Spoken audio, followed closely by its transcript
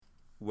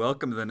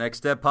Welcome to the Next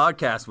Step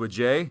Podcast with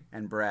Jay.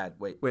 And Brad.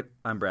 Wait,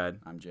 I'm Brad.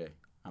 I'm Jay.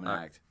 I'm an All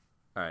right. act.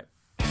 All right.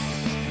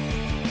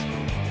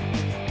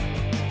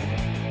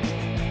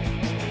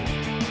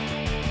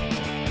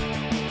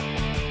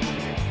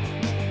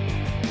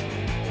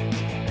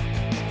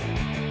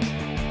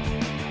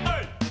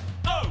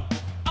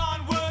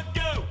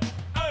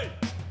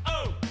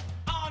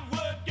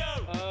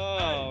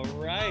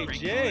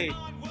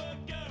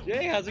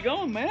 Jay, how's it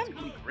going, man? It's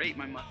going great.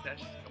 My mustache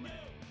is coming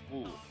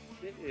in full.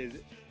 It is.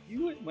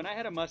 When I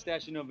had a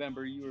mustache in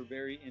November, you were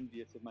very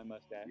envious of my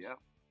mustache. Yep.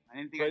 I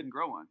didn't think I can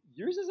grow one.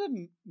 Yours is a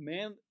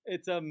man.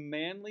 It's a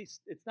manly.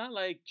 It's not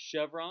like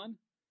chevron.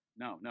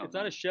 No. It's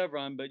not a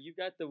chevron, but you've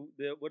got the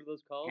what are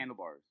those called?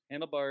 Handlebars.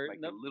 Handlebar.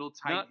 Like the little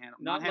tight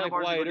handlebars. Not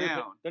handlebars like that Wyatt go Earp.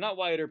 down. They're not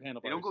Wyatt Earp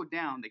handlebars. They don't go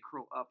down. They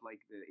curl up like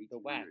the 1800s. The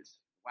wax.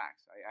 Wax.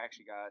 I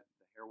actually got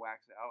the hair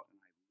wax out,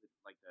 and I lit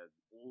like the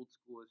old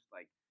schoolish,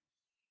 like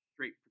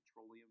straight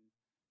petroleum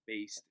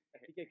based. I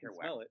think I can hair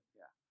smell wax.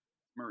 it. Yeah.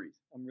 Murray's.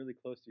 I'm really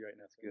close to you right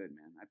now. That's good,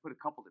 man. I put a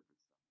couple different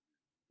stuff.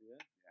 Yeah.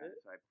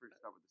 So I first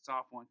start with the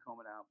soft one, comb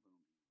it out. Boom.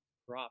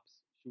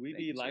 Props. Should we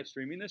Thank be you, sir. live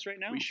streaming this right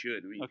now? We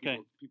should. Okay.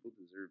 People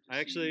deserve to I see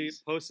actually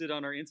these. posted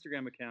on our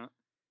Instagram account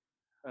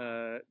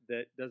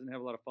that doesn't have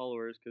a lot of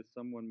followers because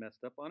someone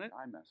messed up on it.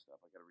 I messed up.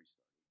 I got to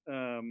restart.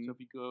 So So if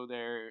you go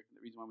there, the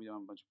reason why we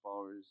don't have a bunch of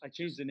followers. I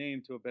changed the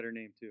name to a better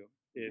name too.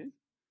 You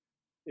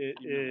It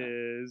You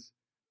know is.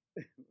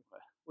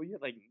 Well, you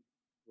have like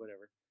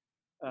whatever.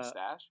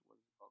 Mustache? What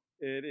is it called?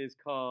 It is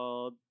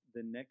called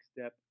the Next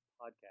Step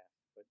Podcast,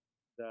 but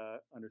the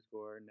 _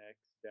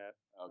 Next Step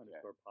Okay.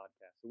 _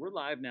 Podcast. So we're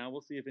live now.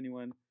 We'll see if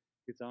anyone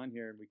gets on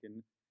here and we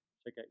can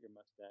check out your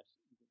mustache.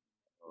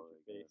 Oh, Your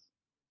there you go. face.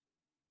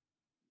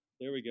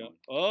 There we go. Boom.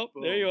 Oh,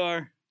 there you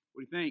are. What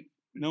do you think?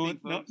 What do No you one,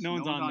 think, folks? no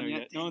one's on there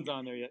yet. No Dang one's it.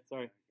 on there yet.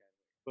 Sorry,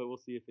 but we'll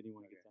see if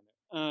anyone Okay. gets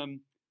on there.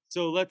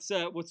 So let's.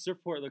 What's Surf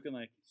Report looking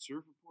like?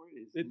 Surf Report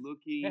is It's-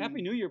 looking. Hey,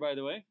 Happy New Year, by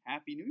the way.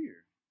 Happy New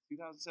Year.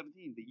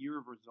 2017, the year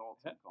of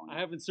results. I'm calling I it.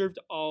 haven't surfed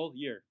all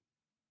year.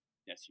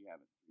 Yes, you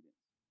haven't. You didn't.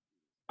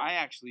 I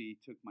actually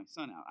took my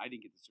son out. I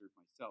didn't get to surf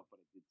myself, but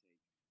I did take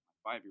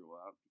my 5-year-old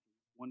out because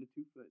it's 1 to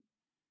 2 foot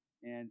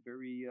and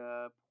very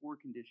poor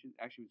conditions.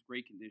 Actually, it was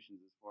great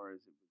conditions as far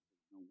as there was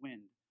no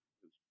wind.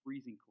 It was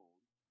freezing cold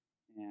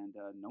and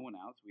no one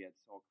out, so we had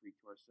Salt Creek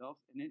to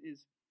ourselves. And it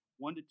is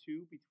 1 to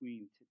 2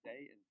 between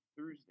today and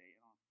Thursday.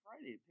 And on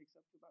Friday, it picks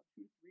up to about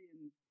 2 to 3.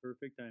 And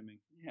Perfect timing.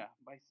 yeah,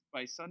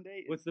 by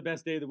Sunday, What's the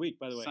best day of the week,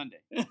 by the way?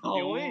 Sunday.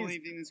 Always. The only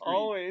thing that's green.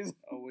 Always.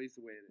 Always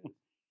the way it is.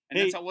 And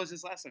Hey. that's how it was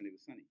this last Sunday. It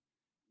was sunny.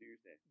 New Year's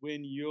Day.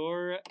 When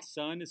your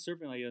son is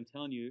surfing, like I'm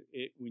telling you,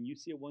 when you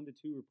see a 1 to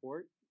 2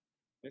 report,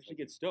 you actually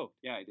get stoked.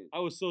 Yeah, I did. I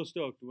was so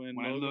stoked when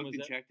When I Logan looked was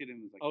and at- checked it and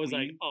it was like I was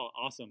clean, like, oh,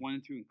 awesome. 1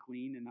 and 2 and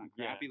clean and not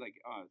Yeah. crappy.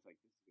 Like, oh, it's like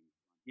this is gonna be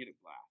fun. He had a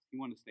blast. He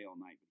wanted to stay all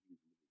night, but he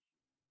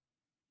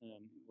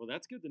was Well,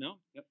 that's good to know.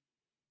 Yep.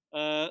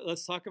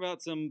 Let's talk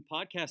about some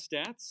podcast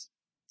stats.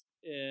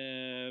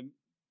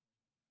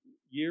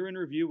 Year in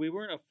review. We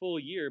weren't a full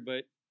year,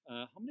 but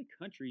how many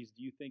countries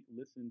do you think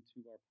listened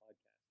to our podcast?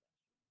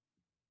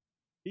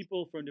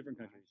 People from different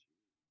countries.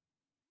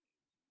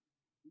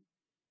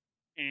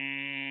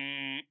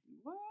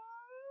 What?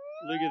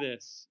 Look at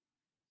this.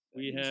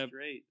 We That is have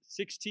great.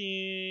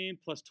 16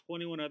 plus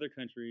 21 other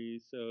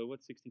countries. So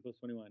what's 16 plus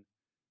 21?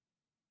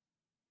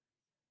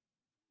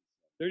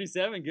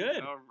 37.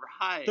 Good. All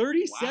right.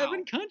 37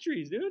 Wow.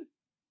 countries, dude.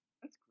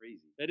 That's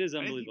crazy. That is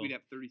I didn't think unbelievable. we'd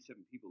have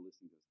 37 people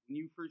listening to us. When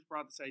you first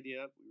brought this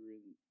idea up, we were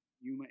in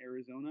Yuma,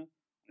 Arizona,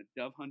 on a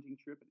dove hunting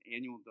trip, an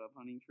annual dove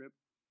hunting trip.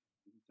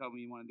 You told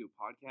me you want to do a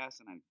podcast,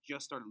 and I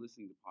just started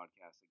listening to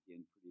podcasts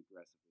again pretty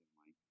aggressively.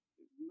 I'm like,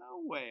 there's no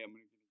way I'm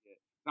going to get.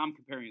 I'm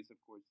comparing this, of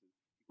course, to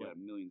people that have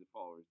millions of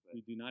followers, but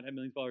We do not have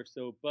millions of followers.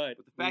 So, but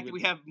the fact that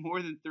we have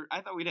more than 30, I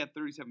thought we'd have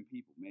 37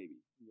 people,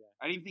 maybe. yeah,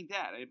 I didn't even think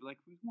that. I'd be like,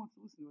 who wants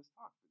to listen to us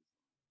talk for this?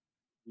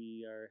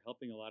 we are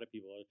helping a lot of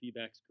people. The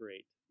feedback's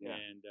great. Yeah.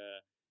 And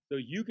so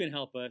you can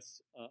help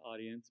us,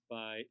 audience,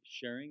 by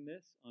sharing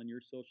this on your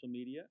social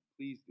media.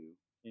 Please do.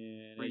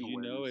 And Bring as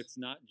you know, awareness. it's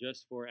not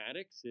just for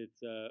addicts. It's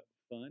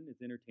fun.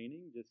 It's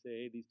entertaining. Just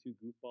say, hey, these two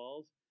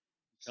goofballs,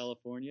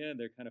 California,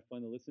 they're kind of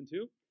fun to listen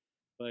to.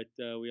 But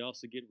we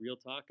also get real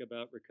talk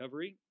about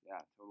recovery.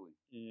 Yeah, totally.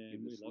 And Give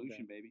we the love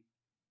solution, that. baby.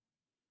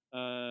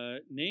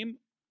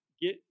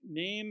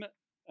 Name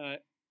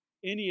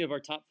any of our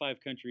top 5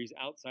 countries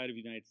outside of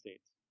the United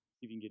States.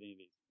 See if you can get any of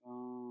these.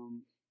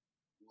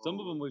 Some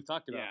of well, them we've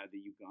talked about. Yeah, the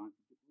Uganda.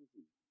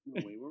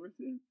 No, wait, where was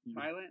it?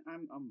 Thailand?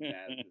 I'm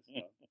bad at this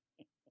stuff.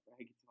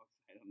 I get so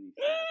excited on these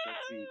stats.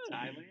 Let's see.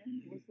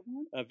 Thailand? What's the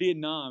one?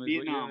 Vietnam. Is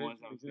Vietnam what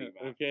was I was thinking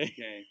about.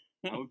 Okay.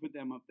 I would put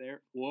them up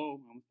there. Whoa,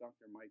 I almost knocked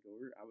their mic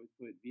over. I would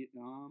put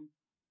Vietnam.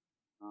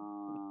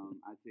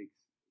 I think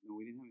no,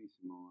 we didn't have any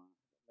Samoa.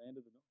 Land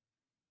of the North.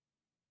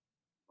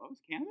 Oh, it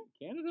was Canada?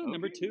 Canada,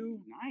 number Okay, 2.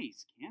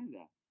 Nice,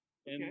 Canada.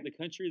 And Okay. the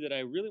country that I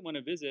really want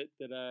to visit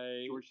that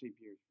George St.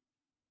 Pierre.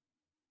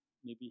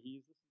 maybe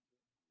he's listening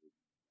to.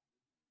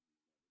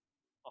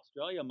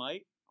 Australia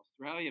might.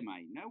 Australia,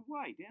 mate. No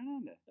way. Down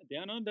under.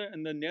 Down under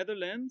in the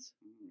Netherlands,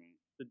 All right.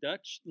 the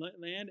Dutch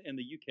land, and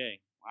the UK.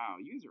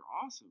 Wow, you guys are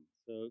awesome.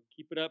 So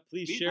keep it up.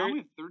 Please Vietnam, share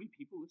we it. have 30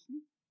 people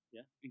listening.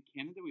 Yeah. In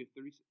Canada, we have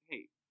 30.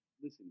 Hey,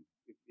 listen,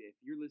 if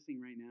you're listening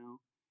right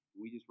now,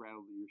 we just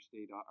rattled your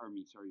state off,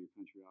 your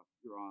country off.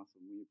 You're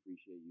awesome. We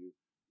appreciate you.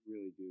 We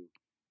really do.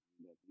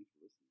 And thanks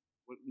for listening.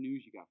 What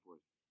news you got for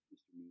us,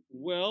 Mr. News?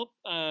 Well,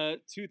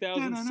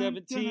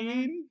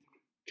 2017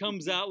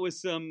 comes out with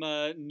some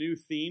new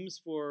themes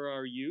for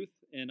our youth,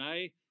 and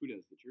Who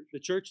does? The church? the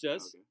church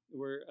does. Okay.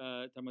 We're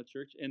talking about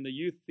church, and the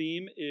youth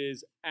theme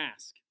is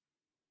ask,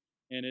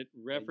 and it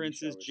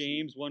references receive.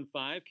 James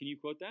 1:5. Can you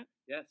quote that?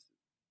 Yes,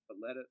 but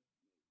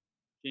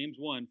James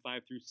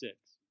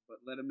 1:5-6.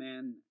 let a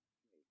man.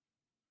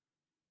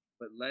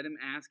 But let him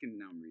ask, and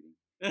now I'm reading.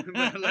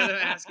 But let him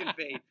ask in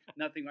faith.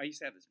 Nothing. I used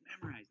to have this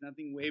memorized.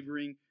 Nothing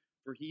wavering.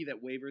 For he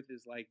that wavereth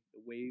is like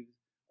the waves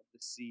of the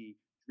sea,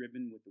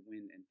 driven with the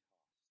wind and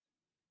tossed.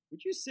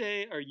 Would you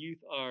say our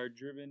youth are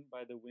driven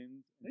by the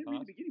winds and Let me read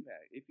tossed? the beginning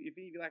part. If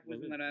he lack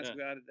wisdom, let us ask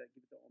God that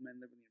giveth to all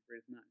men liberally and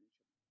praise not, and it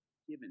shall be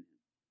given him.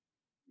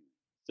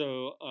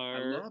 So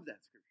I love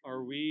that scripture.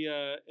 are we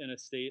in a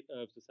state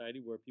of society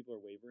where people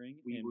are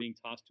wavering and being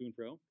tossed to and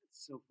fro?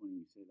 It's so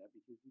funny you say that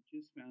because we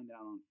just found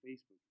out on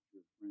Facebook. If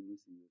your friend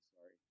listening to this,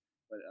 sorry,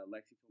 but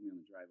Lexi told me on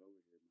the drive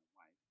over here.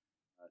 My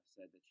wife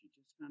said that she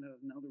just found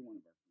out another one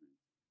of our friends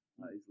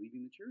is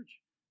leaving the church.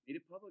 Made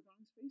it public on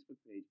his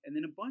Facebook page, and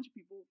then a bunch of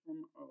people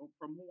from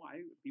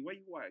Hawaii,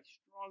 BYU Hawaii,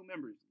 strong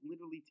members,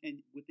 literally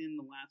 10 within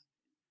the last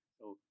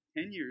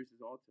 10 years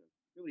is all it took.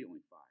 Really only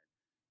 5,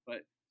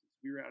 but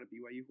since we were out of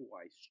BYU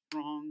Hawaii,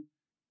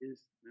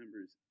 strongest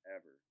members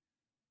ever.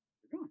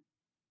 They're gone.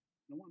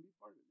 I don't want to be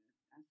part of it,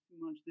 man. Ask too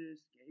much.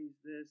 This, gays,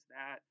 this,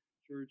 that,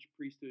 church,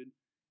 priesthood,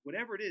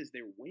 whatever it is,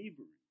 they're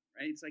wavering.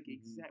 Right? It's like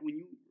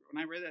when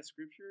I read that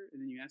scripture and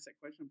then you ask that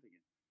question, I'm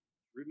thinking,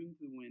 driven to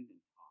the wind and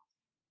tossed.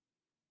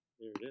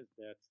 There it is.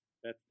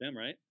 That's them,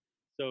 right?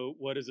 So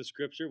what is the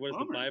scripture? What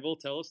does the Bummer. Bible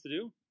tell us to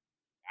do?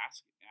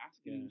 Ask,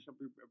 and it shall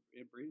be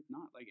upbraided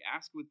not. Like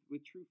ask with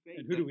true faith.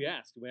 And who do we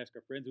ask? Do we ask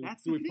our friends? Do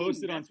That's we the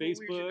post thing. it on That's what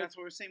Facebook? that's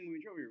what we were saying when we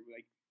drove here.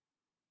 Like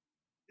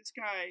this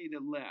guy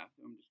that left.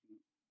 I'm just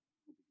gonna.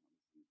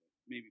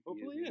 Maybe if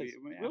Hopefully he he is.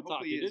 Yeah, Real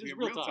talk. hopefully he It is. is We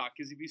have real talk.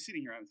 Because if he's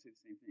sitting here, I would say the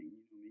same thing.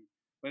 You know me.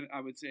 But I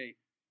would say,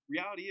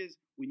 reality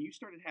is, when you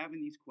started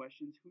having these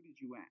questions, who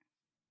did you ask?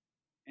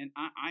 And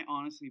I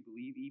honestly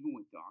believe, even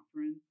with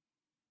doctrine,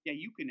 yeah,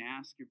 you can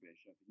ask your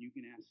bishop and you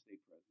can ask the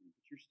stake president,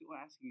 but you're still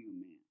asking a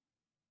man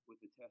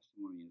with the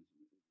testimony of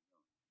his own.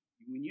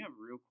 When you have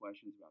real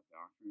questions about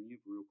doctrine, you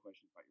have real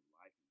questions about your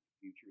life and your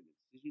future, the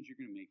decisions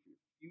you're going to make for your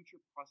future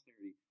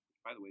posterity, which,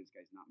 by the way, this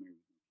guy's not married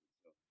with no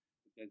kids, so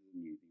it doesn't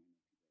mean anything. I know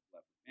people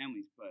have left with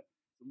families, but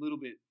it's a little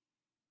bit,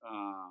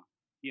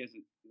 he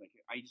hasn't, like,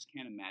 I just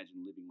can't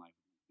imagine living life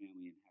with my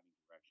family and having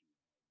direction at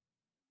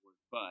work,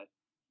 but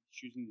he's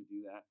choosing to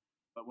do that.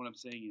 But what I'm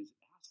saying is,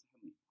 ask the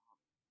Heavenly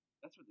Father.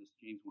 That's what this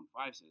James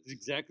 1:5 says. It's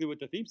exactly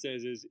what the theme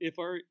says is if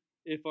our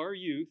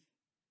youth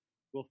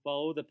will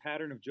follow the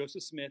pattern of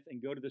Joseph Smith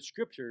and go to the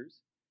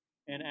scriptures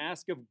and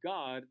ask of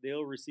God,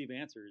 they'll receive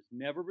answers.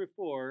 Never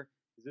before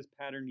is this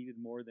pattern needed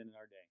more than in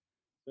our day.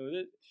 So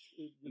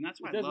And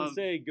that's why it doesn't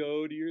say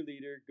go to your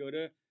leader, go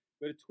to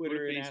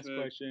Twitter and ask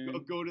questions.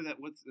 Go to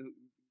that. Go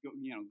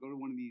to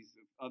one of these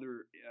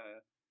other.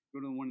 Go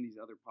to one of these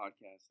other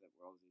podcasts that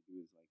where all they do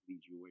is like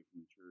lead you away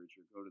from the church,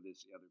 or go to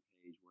this other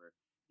page where,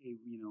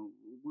 hey, we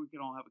can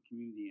all have a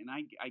community, and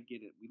I get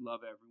it. We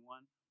love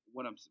everyone.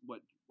 What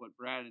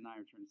Brad and I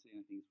are trying to say,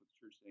 and I think it's what the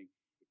church is saying.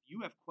 If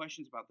you have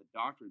questions about the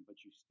doctrine,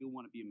 but you still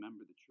want to be a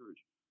member of the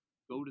church,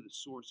 go to the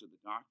source of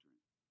the doctrine.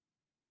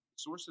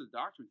 The source of the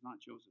doctrine is not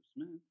Joseph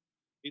Smith.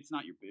 It's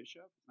not your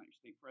bishop. It's not your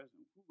stake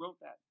president. Who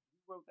wrote that?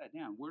 Who wrote that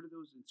down? Where do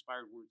those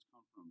inspired words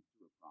come from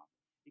through a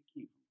prophet? It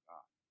came from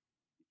God.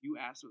 If you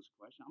ask those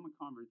questions, I'm a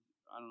convert.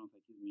 I don't know if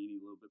that gives me any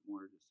little bit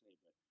more to say,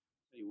 but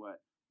I'll tell you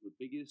what, the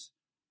biggest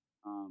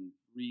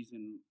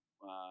reason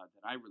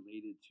that I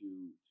related to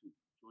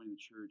joining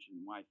the church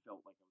and why I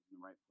felt like I was in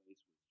the right place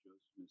was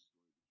Joseph Smith's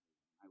story.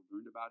 I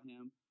learned about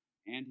him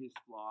and his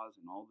flaws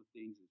and all the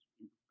things, his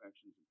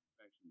imperfections and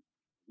perfections.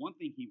 One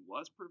thing he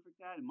was perfect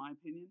at, in my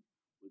opinion,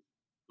 was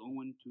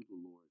going to the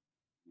Lord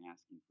and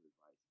asking for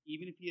advice,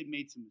 even if he had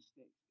made some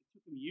mistakes. It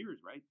took him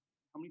years, right?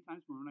 How many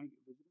times were I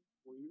visited?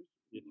 4 years?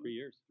 Yeah, 3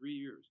 years. 3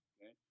 years,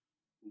 okay?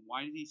 Well,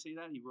 why did he say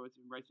that? He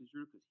writes in his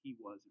journal because he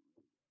wasn't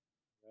ready.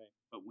 Right.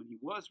 But when he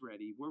was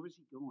ready, where was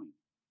he going?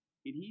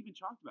 And he even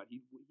talked about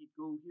he'd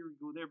go here,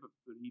 he'd go there, but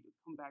he'd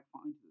come back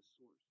finally to the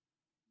source.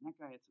 And that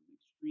guy had some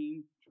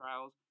extreme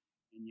trials,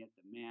 and yet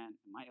the man,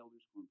 and my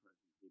elders quorum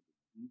president, gave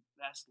the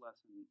best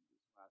lesson this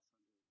last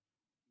Sunday.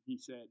 He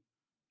said,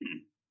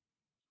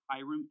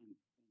 Hiram and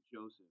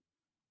Joseph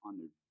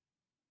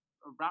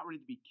are about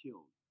ready to be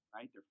killed,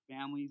 right? Their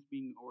families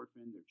being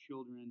orphaned, their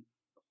children.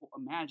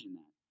 Imagine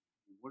that.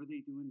 And what are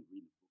they doing? They're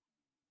reading the book.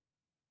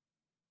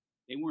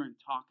 They weren't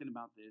talking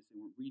about this. They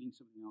weren't reading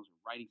something else or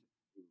writing.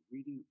 They were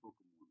reading the Book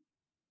of Mormon,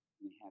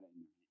 and they had it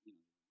in their hand,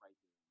 right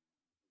there.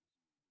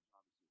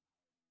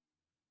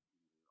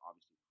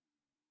 Obviously,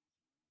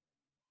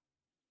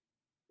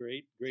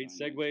 Great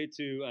So, segue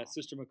to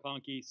Sister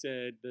McConkey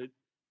said that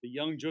the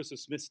young Joseph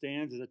Smith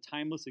stands as a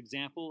timeless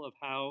example of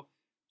how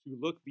to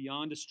look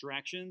beyond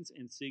distractions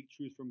and seek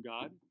truth from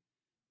God.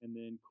 And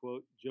then,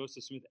 quote,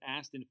 Joseph Smith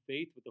asked in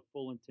faith with the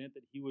full intent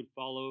that he would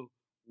follow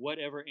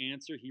whatever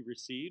answer he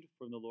received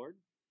from the Lord.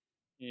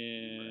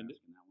 And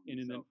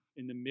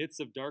in the midst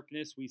of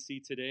darkness we see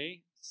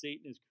today,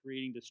 Satan is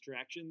creating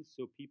distractions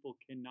so people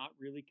cannot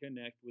really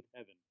connect with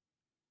heaven.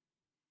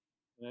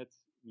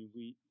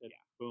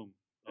 Boom.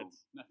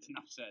 That's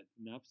enough said.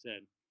 Enough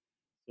said.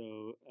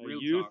 So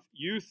Real talk.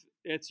 youth,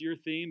 that's your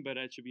theme, but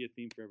that should be a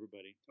theme for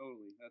everybody.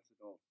 Totally, that's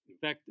adult. In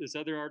fact, this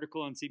other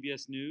article on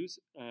CBS News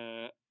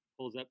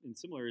pulls up in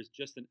similar is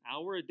just an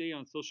hour a day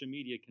on social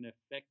media can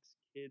affect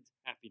kids'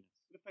 happiness.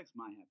 It affects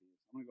my happiness.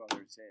 I'm gonna go out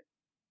there and say it.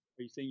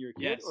 Are you saying you're a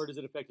kid, Yes. or does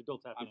it affect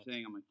adult happiness? I'm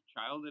saying I'm a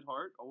child at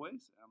heart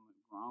always. I'm a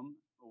grom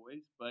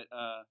always, but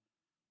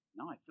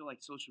no, I feel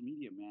like social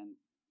media, man.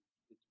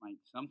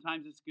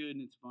 Sometimes it's good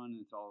and it's fun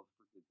and it's all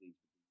for good things.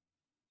 But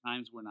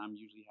times when I'm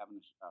usually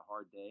having a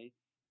hard day,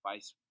 if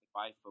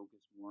I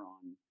focus more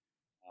on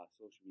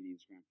social media,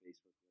 Instagram,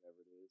 Facebook,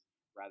 whatever it is,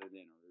 rather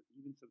than, or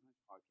even sometimes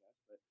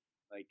podcasts, but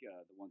like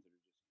the ones that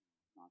are just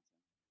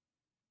nonsense,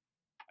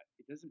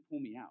 it doesn't pull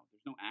me out.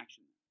 There's no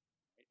action there.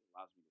 Right? It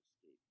allows me to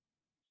escape.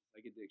 It's just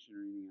like addiction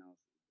or anything else.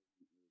 It doesn't really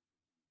fix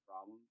any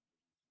problem.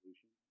 There's no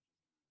solution.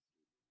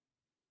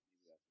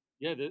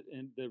 Yeah,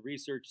 and the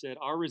research said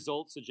our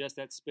results suggest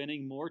that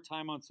spending more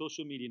time on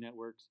social media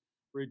networks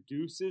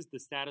reduces the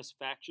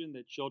satisfaction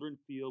that children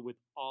feel with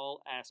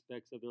all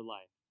aspects of their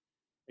life,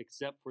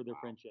 except for their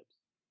friendships.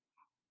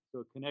 So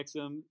it connects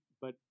them,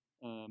 but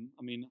I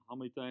mean, how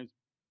many times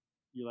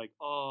you're like,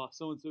 oh,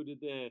 so and so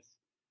did this,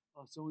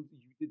 oh, so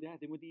you did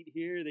that, they went to eat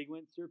here, they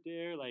went and surfed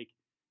there. Like,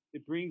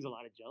 it brings a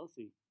lot of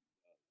jealousy.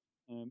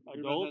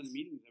 Adults. The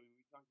meetings. I mean,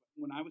 we talked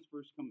about when I was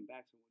first coming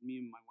back. So when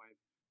me and my wife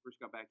first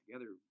got back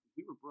together,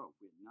 we were broke.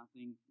 We had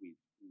nothing. We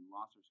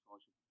lost our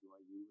scholarship to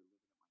BYU. We were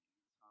living at my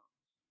aunt's house.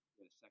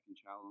 We had a second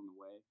child on the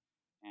way,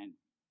 and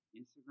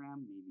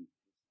Instagram made me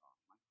pissed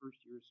off. My first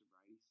year of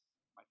sobriety,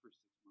 my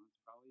first 6 months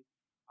probably,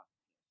 I was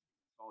pissed.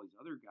 I saw all these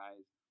other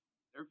guys,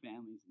 their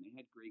families, and they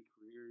had great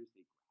careers.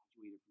 They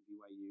graduated from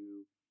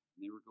BYU,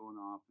 and they were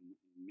going off and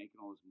making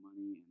all this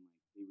money, and like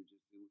they was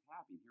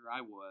happy. And here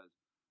I was,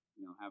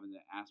 having to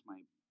ask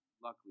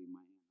luckily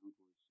my aunt and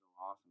uncle was so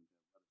awesome to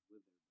let us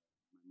live there,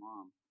 but my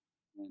mom.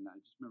 And I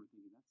just remember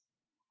thinking,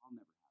 I'll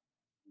never have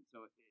that. And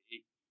so it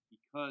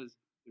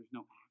because there's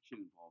no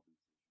action involved in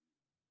social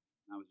media.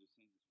 And I was just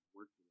saying this with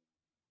work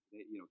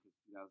today, because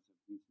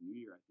 2017 is the new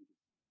year. I think it's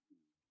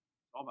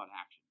all about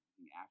action. I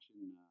think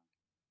action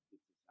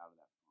gets us out of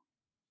that funk.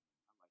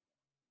 I like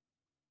that.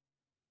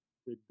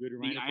 Good The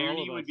reminder for all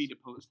irony of would us. be to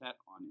post that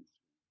on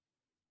Instagram.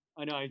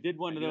 I know I did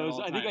one I of do it those. all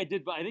the I think I time.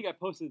 did. I think I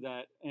posted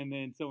that, and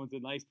then someone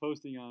said nice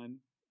posting on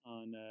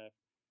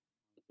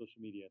social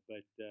media.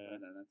 But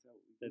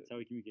That's how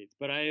he communicates.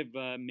 But I have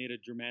made a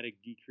dramatic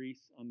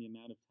decrease on the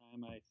amount of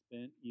time I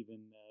spent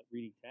even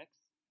reading text.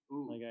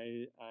 Ooh. Like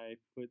I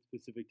put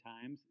specific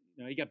times.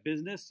 You got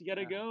business, you got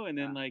to go, and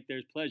then like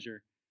there's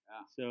pleasure.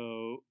 Yeah.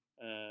 So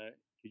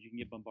because you can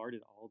get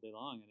bombarded all day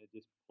long, and it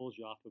just pulls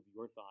you off of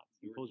your thoughts.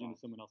 It pulls you into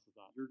someone else's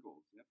thoughts. Your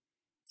goals. Yep.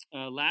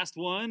 Last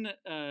one.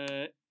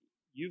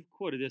 You've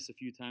quoted this a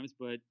few times,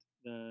 but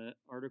the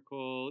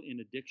article in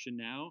Addiction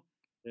Now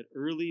that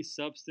early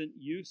substance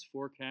use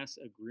forecasts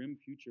a grim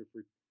future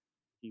for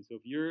teens. So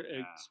if you're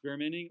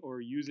experimenting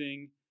or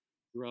using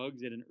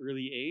drugs at an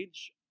early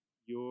age,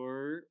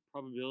 your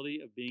probability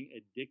of being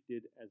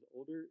addicted as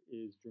older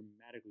is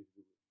dramatically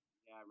through the roof.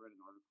 Yeah, I read an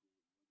article.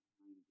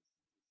 I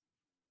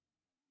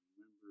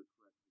remember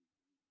correctly.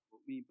 Don't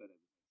quote me, but it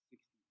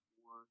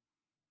was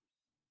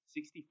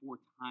 64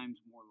 times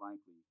more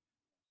likely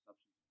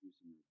substance abuse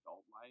in your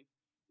adult life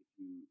if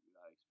you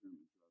experiment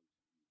with drugs.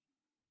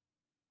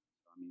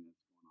 So I mean,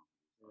 that's going off of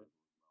this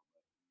article as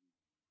well.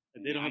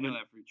 But They don't I have know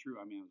that for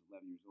true. I mean, I was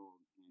 11 years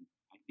old, and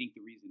I think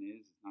the reason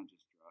is it's not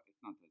just drug.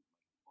 It's not that there's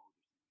some chemical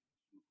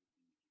thing that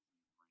gets in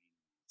your brain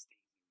and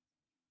stays there.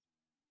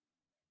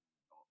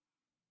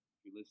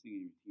 If you're listening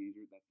and you're a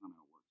teenager, that's not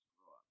how it works.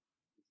 Grow up.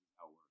 This is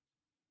how it works.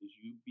 Is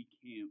you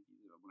became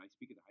when I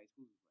speak at the high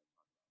school, this is what I talk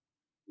about.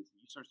 Is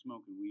you start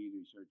smoking weed, or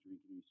you start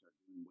drinking, or you start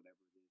doing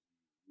whatever it is in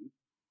your youth,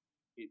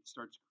 it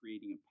starts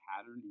creating a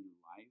pattern in your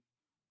life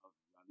of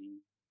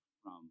running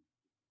from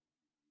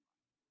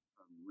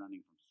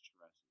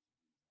stresses.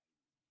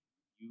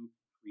 You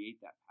create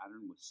that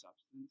pattern with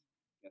substance.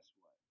 Guess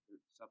what?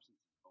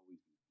 Substance is always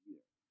going to be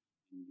there,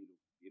 and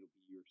it'll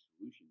be your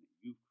solution that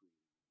you've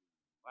created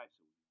in your life.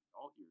 So in your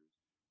adult years,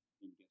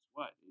 and guess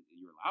what?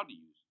 You're allowed to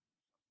use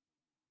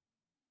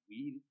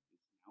weed. It's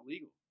now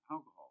legal.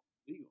 Alcohol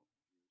legal. If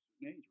you're a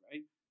certain age,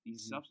 right?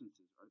 These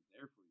substances are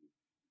there for you.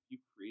 If you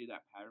created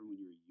that pattern when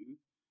you're a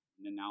youth,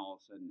 and then now all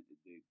of a sudden the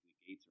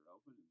gates are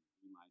open and the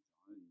green lights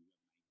on, and you have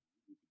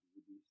 19, you can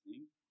do these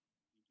things.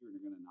 You think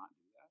you're going to not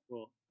do that?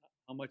 Well,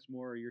 how much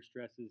more are your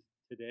stresses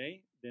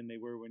today than they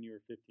were when you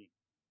were 15?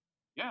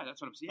 Yeah,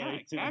 that's what I'm saying. Yeah,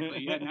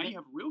 exactly. Yeah, now you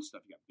have real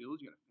stuff. You got bills.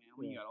 You got a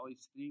family, you got all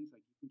these things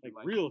like you think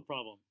Like you're real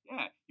problem.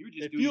 Yeah, you were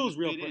just It doing feels it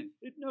to real. fit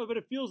in. But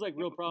it feels like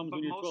Yeah, real problems but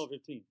when you're most- 12,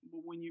 15.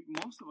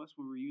 But most of us,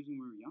 when we were using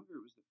when we were younger,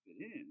 it was to fit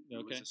in. It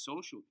was Okay. a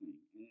social thing.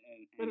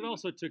 But it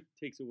also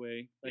takes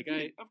away. Like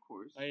of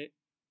course. I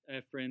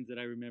have friends that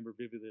I remember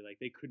vividly. Like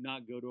they could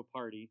not go to a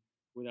party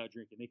without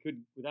drinking. They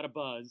could without a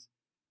buzz.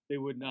 They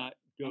would not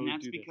go. And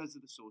that's do because this.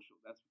 of the social.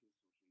 That's because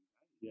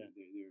of social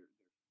anxiety. Yeah.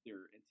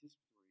 They're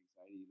anticipatory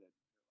anxiety. That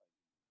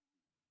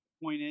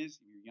the point is,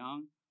 if you're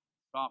young,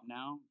 stop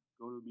now.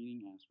 Go to a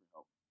meeting, ask for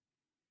help.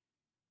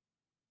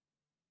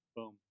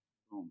 Boom.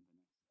 Boom.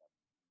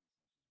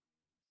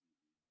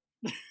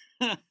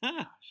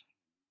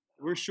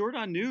 We're short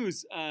on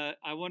news.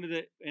 I wanted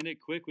to end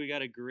it quick. We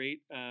got a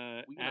great we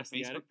got a Ask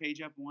the Facebook Addict.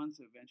 page up once.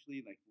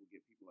 Eventually, like we'll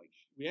get people like.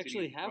 We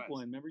actually sitting have requests.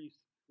 one. Remember, you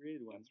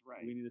created one. That's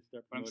right. We need to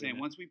start. But I'm promoting saying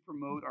that. once we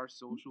promote our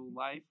social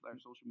life, our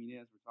social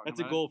media, as we're talking That's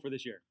about, a goal for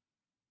this year.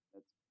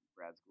 That's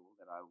Brad's goal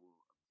that I will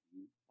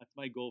obtain. That's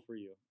my goal for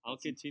you. I'll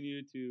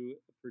continue to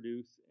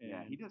produce and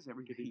Yeah, he does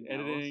everything.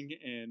 editing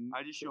and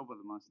I just show up with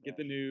a mustache. get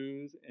the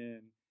news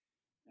and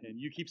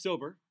you keep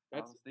sober.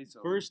 That's I'll stay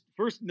sober.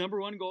 first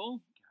number one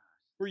goal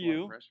for It's a lot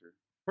of you. pressure.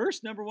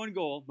 First number one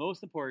goal,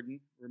 most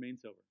important, remain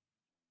sober.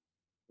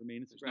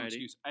 Remain in There's no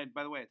sobriety. excuse.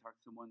 By the way, I talked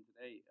to someone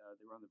today.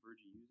 They were on the verge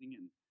of using,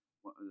 and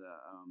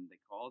they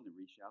called and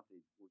reached out.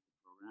 They worked the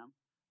program. I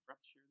forgot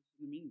to share this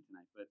in the meeting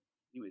tonight. But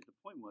anyways, the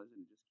point was,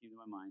 and it just came to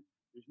my mind,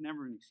 there's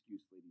never an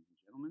excuse, ladies and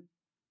gentlemen,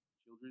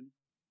 children,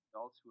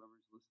 adults,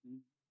 whoever's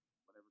listening,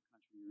 whatever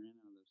country you're in,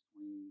 out of those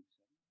 27,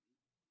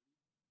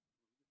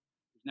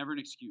 there's never an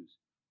excuse,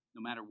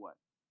 no matter what.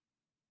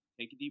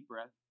 Take a deep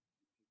breath, you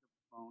pick up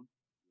the phone,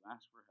 you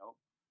ask for help,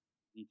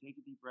 and you take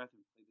a deep breath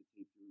and play the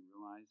tape through and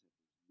realize that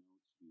there's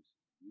no excuse.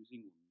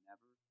 Using will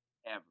never,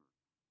 ever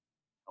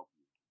help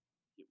you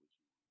get what you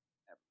want,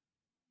 ever.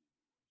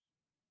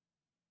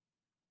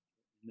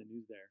 And the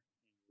news there.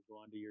 And we'll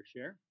go on to your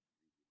share.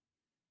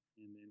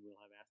 And then we'll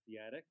have Ask the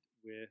Addict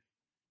with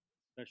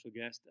special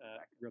guest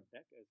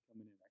Rebecca is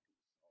coming in.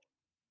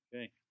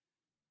 Okay.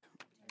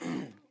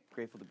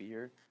 Grateful to be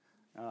here.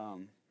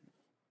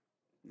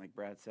 Like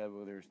Brad said,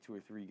 well, there's 2 or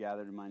 3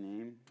 gathered in my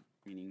name,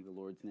 meaning the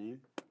Lord's name,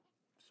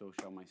 so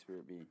shall my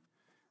spirit be.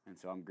 And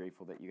so I'm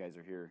grateful that you guys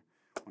are here.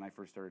 When I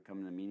first started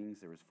coming to meetings,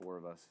 there was 4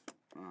 of us,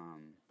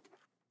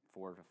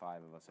 4 to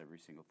 5 of us every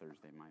single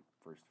Thursday. My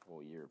first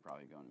full year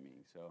probably going to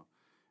meetings. So,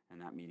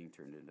 and that meeting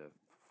turned into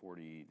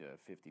 40 to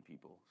 50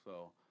 people.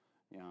 So,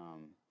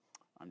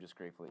 I'm just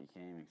grateful that you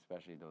came,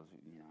 especially those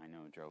I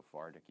know drove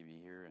far to be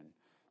here and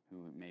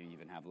who maybe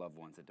even have loved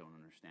ones that don't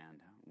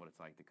understand what it's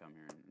like to come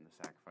here and the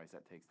sacrifice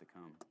that takes to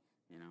come.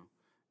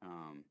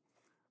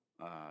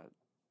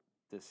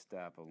 This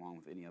step, along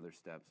with any other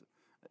steps,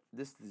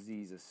 this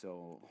disease is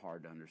so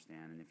hard to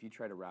understand, and if you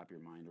try to wrap your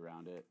mind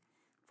around it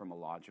from a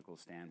logical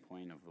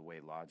standpoint of the way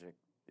logic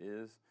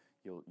is,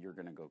 you're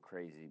going to go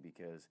crazy,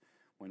 because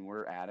when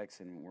we're addicts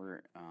and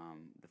we're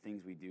the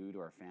things we do to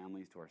our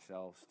families, to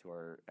ourselves, to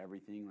our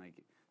everything, like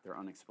they're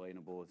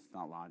unexplainable. It's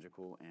not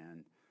logical,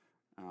 and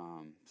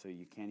so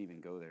you can't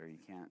even go there. You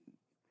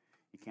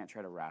can't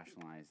try to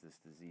rationalize this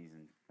disease,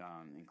 and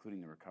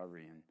including the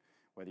recovery, and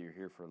whether you're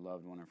here for a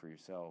loved one or for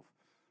yourself.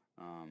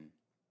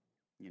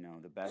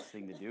 The best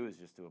thing to do is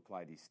just to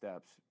apply these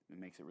steps. It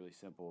makes it really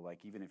simple.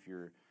 Like even if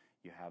you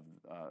have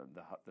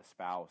the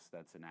spouse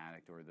that's an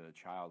addict, or the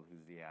child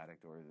who's the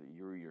addict, or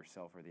you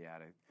yourself are the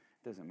addict,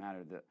 it doesn't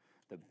matter.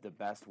 The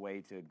best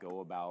way to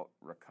go about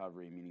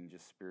recovery, meaning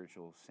just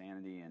spiritual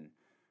sanity, and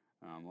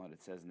what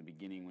it says in the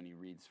beginning when he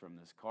reads from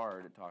this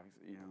card, it talks.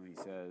 He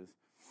says,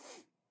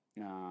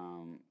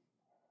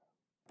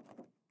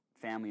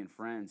 family and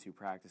friends who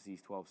practice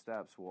these 12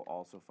 steps will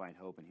also find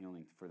hope and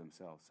healing for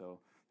themselves. So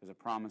there's a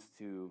promise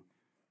to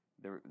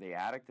the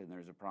addict, and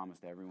there's a promise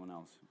to everyone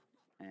else.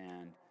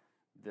 And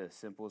the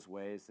simplest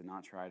way is to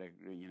not try to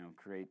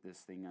create this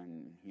thing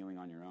on healing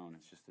on your own.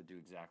 It's just to do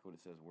exactly what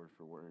it says word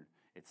for word.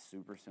 It's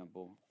super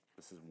simple.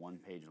 This is 1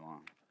 page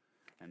long,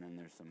 and then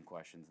there's some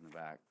questions in the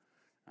back.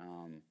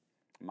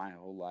 My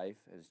whole life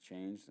has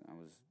changed. I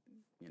was,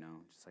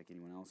 just like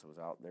anyone else, I was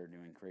out there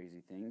doing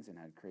crazy things and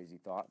had crazy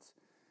thoughts.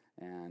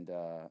 And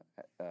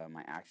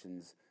my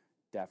actions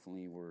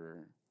definitely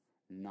were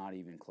not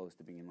even close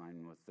to being in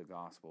line with the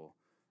gospel,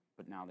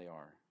 but now they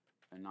are.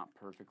 And not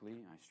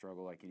perfectly. I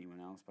struggle like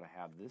anyone else, but I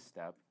have this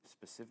step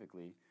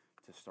specifically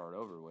to start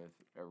over with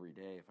every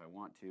day if I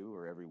want to,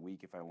 or every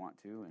week if I want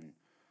to.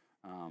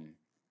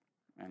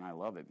 And I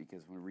love it,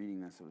 because when reading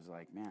this, it was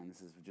like, man,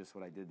 this is just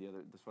what I did this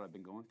is what I've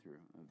been going through.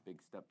 A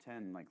big step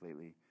 10, like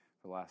lately,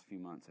 for the last few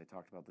months. I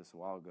talked about this a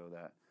while ago,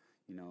 that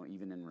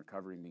even in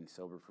recovery and being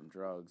sober from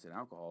drugs and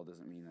alcohol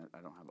doesn't mean that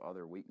I don't have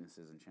other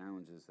weaknesses and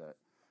challenges that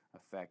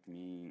affect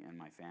me and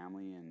my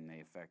family, and they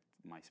affect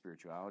my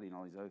spirituality and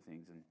all these other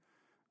things. And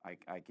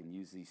I can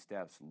use these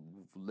steps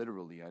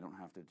literally. I don't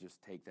have to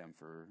just take them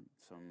for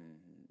some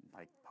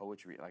like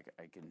poetry. Like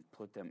I can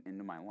put them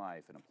into my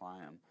life and apply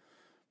them.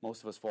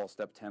 Most of us fall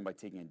step 10 by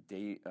taking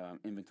a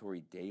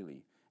inventory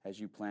daily. As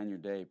you plan your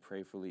day,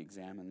 prayerfully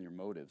examine your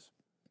motives.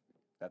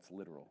 that's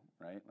literal,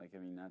 right? Like, I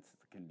mean, that's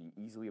can be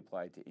easily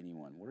applied to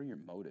anyone. What are your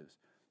motives?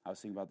 I was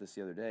thinking about this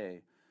the other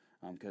day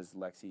because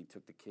Lexi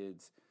took the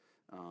kids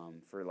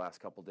for the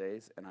last couple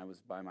days, and I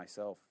was by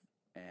myself,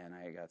 and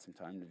I got some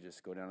time to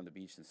just go down to the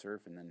beach and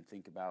surf, and then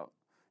think about,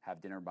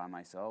 have dinner by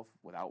myself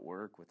without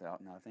work,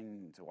 without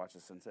nothing, to watch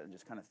the sunset and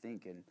just kind of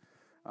think.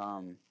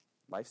 And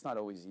life's not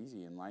always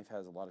easy, and life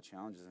has a lot of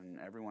challenges, and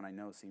everyone I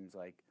know seems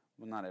like,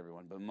 well, not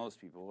everyone, but most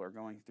people are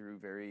going through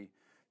very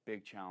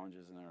big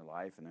challenges in their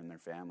life and in their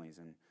families.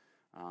 And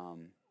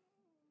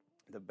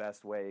the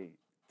best way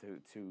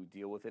to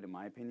deal with it, in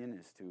my opinion,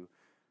 is to,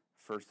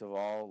 first of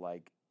all,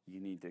 like,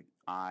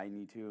 I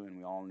need to, and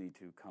we all need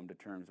to come to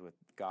terms with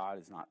God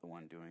is not the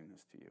one doing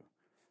this to you.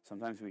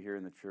 Sometimes we hear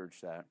in the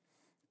church that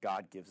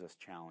God gives us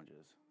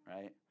challenges,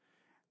 right?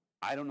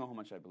 I don't know how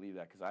much I believe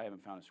that because I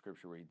haven't found a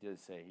scripture where he did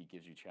say he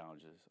gives you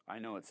challenges. I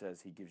know it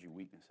says he gives you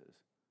weaknesses,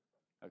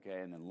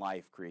 okay? And then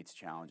life creates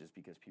challenges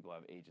because people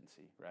have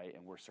agency, right?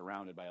 And we're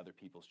surrounded by other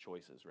people's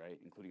choices, right?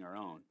 Including our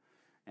own.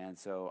 And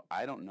so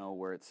I don't know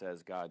where it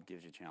says God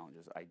gives you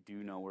challenges. I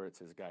do know where it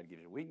says God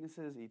gives you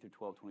weaknesses, Ether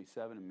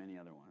 12:27, and many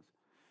other ones.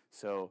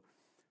 So,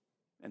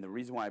 and the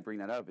reason why I bring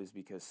that up is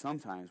because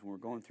sometimes when we're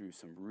going through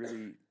some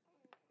really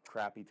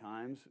crappy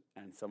times,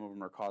 and some of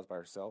them are caused by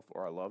ourselves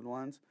or our loved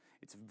ones,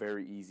 it's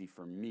very easy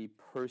for me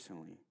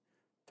personally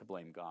to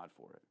blame God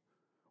for it,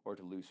 or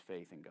to lose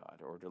faith in God,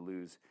 or to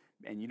lose,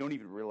 and you don't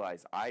even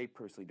realize, I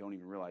personally don't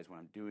even realize when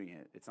I'm doing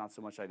it. It's not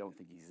so much I don't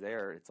think he's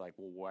there, it's like,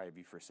 well, why have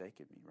you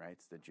forsaken me, right?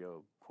 It's the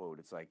Job quote.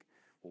 It's like,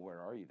 well, where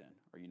are you then?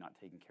 Are you not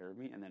taking care of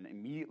me? And then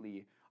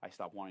immediately I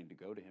stop wanting to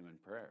go to him in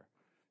prayer,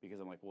 because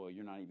I'm like, well,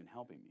 you're not even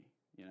helping me,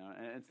 you know?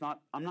 And it's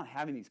not, I'm not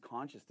having these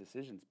conscious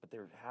decisions, but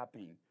they're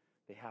happening.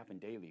 They happen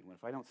daily. When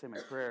if I don't say my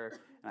prayer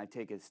and I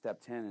take a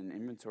step 10 and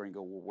inventory and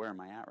go, well, where am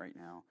I at right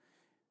now?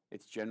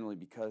 It's generally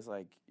because,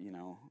 like, you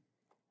know,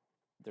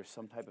 there's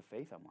some type of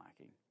faith I'm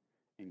lacking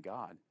in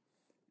God,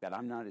 that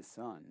I'm not his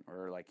son,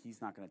 or like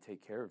he's not going to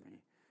take care of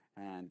me,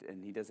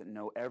 and he doesn't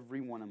know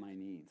every one of my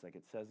needs, like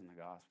it says in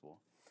the gospel.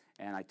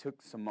 And I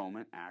took some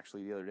moment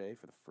actually the other day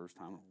for the first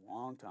time in a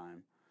long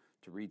time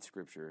to read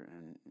scripture,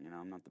 and you know,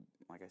 I'm not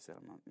like I said,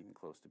 I'm not even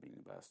close to being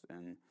the best.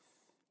 And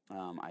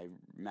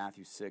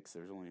Matthew 6,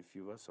 there's only a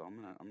few of us, so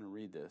I'm gonna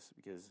read this,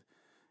 because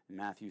in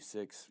Matthew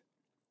 6,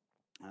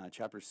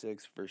 chapter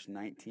 6, verse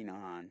 19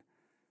 on,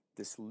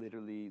 this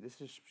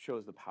just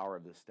shows the power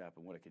of this step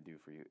and what it can do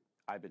for you.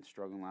 I've been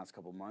struggling the last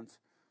couple months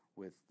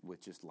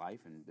with just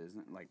life and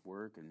business, like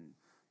work and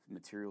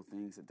material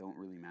things that don't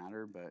really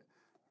matter, but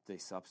the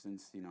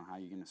substance, you know, how are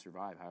you going to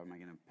survive? How am I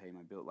going to pay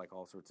my bill? Like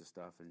all sorts of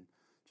stuff, and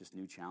just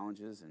new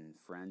challenges and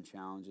friend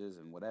challenges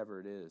and whatever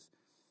it is.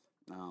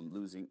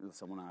 Losing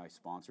someone I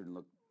sponsored and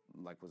looked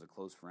like was a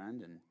close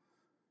friend. And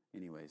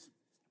anyways,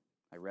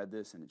 I read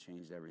this and it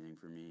changed everything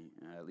for me.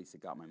 At least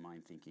it got my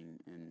mind thinking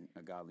in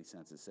a godly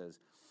sense. It says,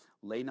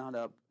 lay not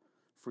up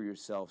for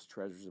yourselves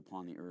treasures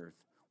upon the earth,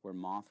 where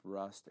moth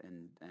rust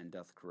and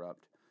doth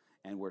corrupt,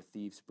 and where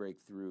thieves break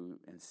through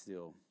and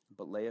steal.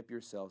 But lay up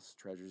yourselves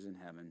treasures in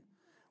heaven,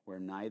 where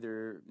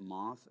neither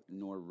moth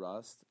nor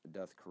rust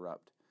doth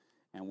corrupt,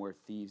 and where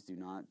thieves do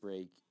not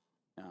break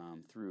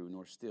through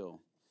nor steal.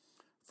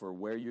 For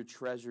where your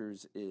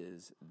treasures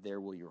is, there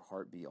will your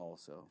heart be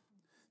also.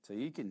 So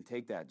you can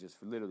take that just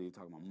for literally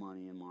talking about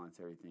money and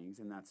monetary things,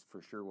 and that's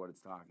for sure what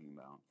it's talking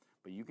about.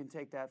 But you can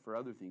take that for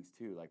other things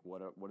too, like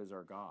what is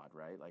our God,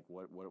 right? Like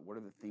what are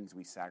the things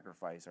we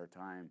sacrifice our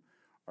time?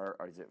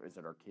 Is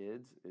it our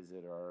kids? Is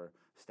it our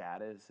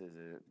status? Is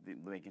it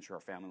making sure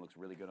our family looks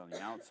really good on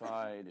the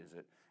outside?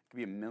 It could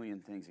be a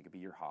million things. It could be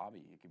your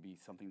hobby. It could be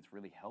something that's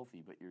really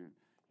healthy, but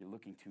you're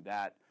looking to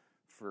that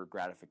for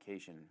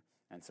gratification.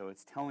 And so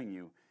it's telling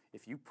you,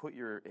 if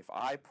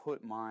I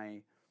put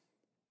my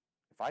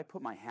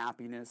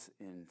happiness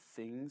in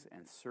things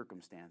and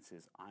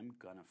circumstances, I'm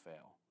gonna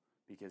fail.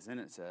 Because then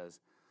it says,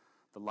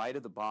 the light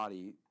of the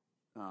body,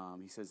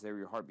 he says, there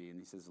your heart be, and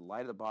he says, the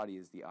light of the body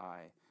is the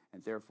eye,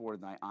 and therefore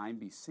thy eye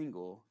be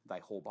single, thy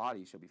whole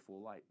body shall be full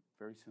of light.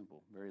 Very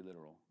simple, very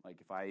literal. Like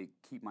if I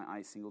keep my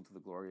eye single to the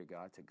glory of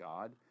God,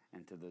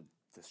 and to the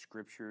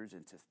scriptures,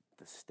 and to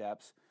the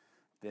steps,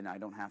 then I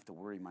don't have to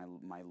worry,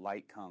 my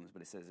light comes.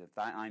 But it says, if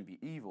thy eye be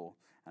evil,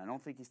 and I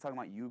don't think he's talking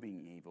about you being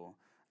evil,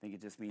 I think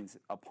it just means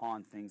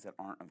upon things that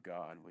aren't of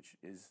God, which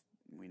is,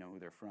 we know who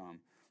they're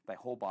from, thy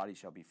whole body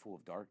shall be full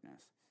of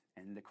darkness.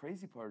 And the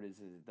crazy part is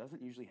it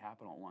doesn't usually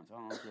happen all at once. I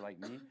don't know if you're like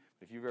me,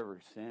 but if you've ever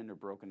sinned or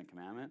broken a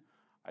commandment,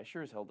 I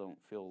sure as hell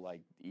don't feel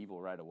like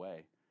evil right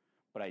away.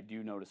 But I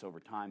do notice over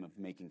time of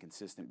making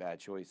consistent bad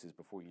choices,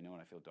 before you know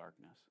it, I feel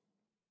darkness.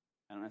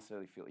 I don't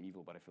necessarily feel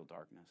evil, but I feel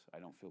darkness. I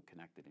don't feel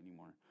connected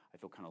anymore. I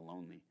feel kind of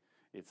lonely.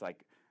 It's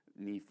like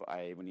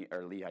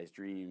Lehi's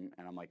dream,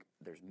 and I'm like,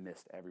 there's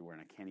mist everywhere,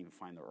 and I can't even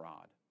find the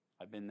rod.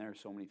 I've been there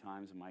so many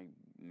times in my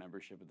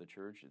membership of the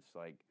church. It's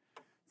like,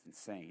 it's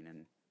insane.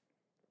 And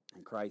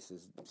Christ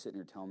is sitting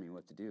here telling me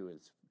what to do.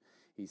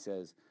 He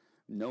says,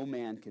 no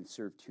man can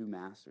serve two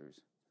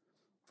masters,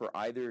 for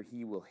either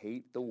he will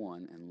hate the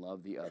one and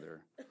love the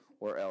other,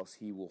 or else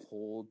he will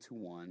hold to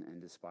one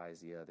and despise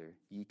the other.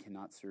 Ye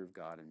cannot serve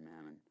God and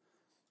mammon.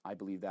 I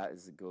believe that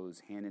goes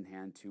hand in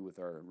hand too with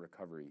our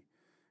recovery,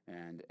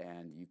 and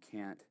you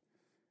can't.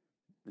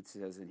 It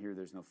says in here,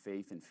 there's no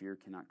faith and fear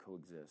cannot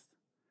coexist.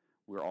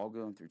 We're all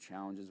going through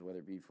challenges, whether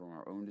it be from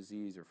our own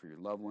disease or for your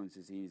loved one's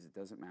disease. It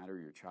doesn't matter,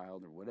 your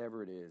child or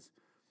whatever it is.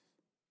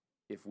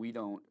 If we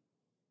don't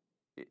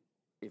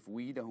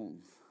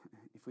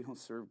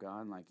serve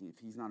God, like if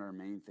He's not our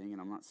main thing,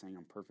 and I'm not saying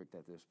I'm perfect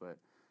at this, but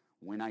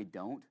when I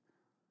don't,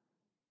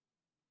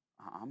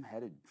 I'm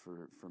headed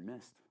for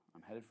mist.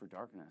 I'm headed for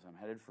darkness. I'm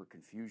headed for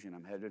confusion.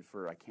 I'm headed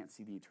for, I can't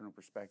see the eternal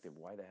perspective.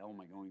 Why the hell am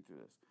I going through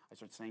this? I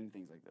start saying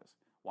things like this.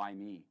 Why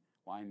me?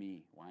 Why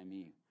me? Why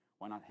me?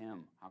 Why not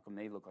him? How come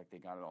they look like they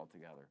got it all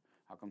together?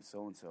 How come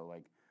so-and-so?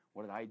 Like,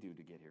 what did I do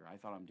to get here? I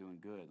thought I'm doing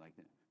good. Like,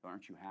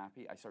 aren't you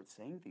happy? I start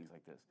saying things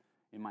like this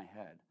in my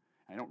head.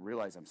 I don't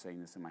realize I'm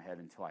saying this in my head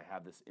until I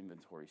have this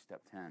inventory,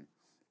 step 10,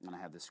 and I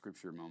have this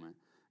scripture moment.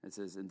 It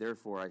says, and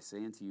therefore I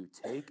say unto you,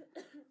 take,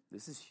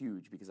 this is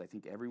huge because I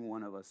think every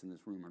one of us in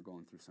this room are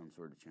going through some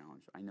sort of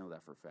challenge. I know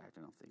that for a fact.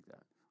 I don't think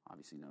that.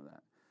 Obviously know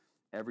that.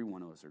 Every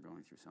one of us are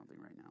going through something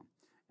right now.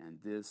 And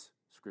this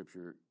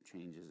scripture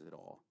changes it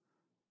all.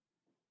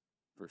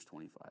 Verse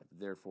 25,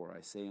 therefore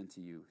I say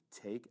unto you,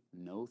 take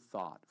no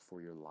thought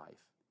for your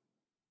life,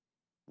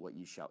 what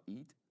ye shall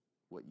eat,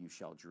 what you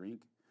shall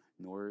drink,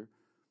 nor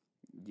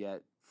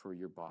yet for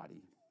your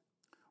body,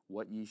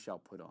 what ye shall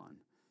put on.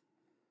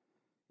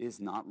 Is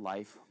not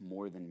life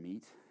more than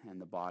meat,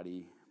 and the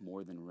body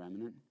more than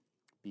raiment?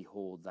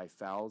 Behold, thy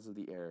fowls of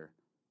the air,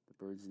 the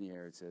birds in the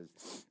air, it says,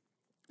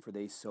 for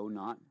they sow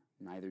not,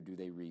 neither do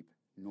they reap,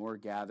 nor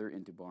gather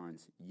into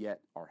barns,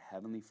 yet our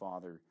heavenly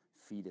Father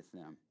feedeth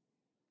them.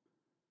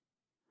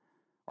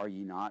 Are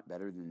ye not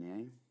better than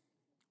they?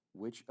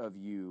 Which of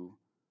you,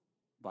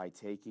 by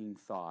taking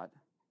thought,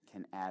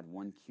 can add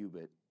 1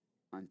 cubit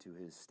unto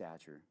his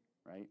stature?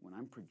 Right? When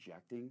I'm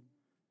projecting,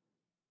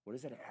 what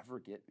does that ever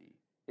get me?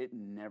 It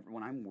never.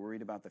 When I'm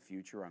worried about the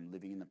future, I'm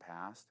living in the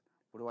past.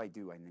 What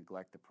do? I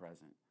neglect the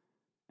present,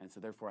 and so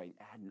therefore I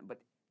add.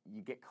 But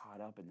you get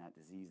caught up in that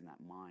disease and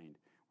that mind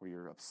where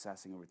you're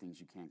obsessing over things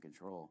you can't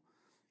control.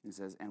 It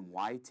says, "And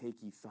why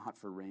take ye thought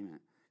for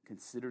raiment?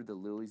 Consider the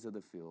lilies of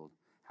the field,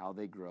 how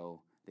they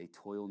grow; they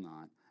toil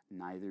not,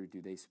 neither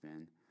do they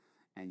spin.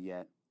 And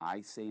yet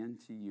I say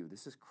unto you,"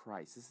 this is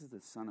Christ, this is the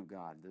Son of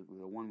God,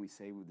 the one we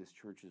say this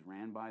church is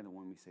ran by, the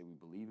one we say we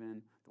believe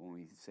in, the one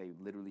we say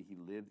literally He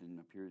lived and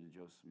appeared to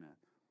Joseph Smith.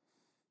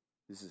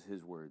 This is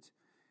His words.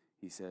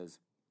 He says,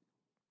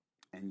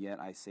 and yet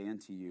I say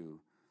unto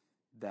you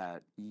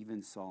that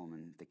even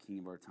Solomon, the king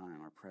of our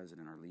time, our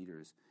president, our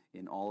leaders,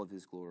 in all of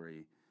his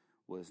glory,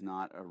 was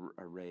not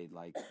arrayed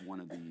like one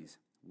of these.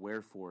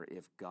 Wherefore,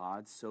 if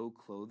God so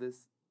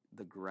clotheth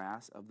the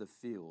grass of the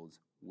fields,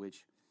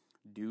 which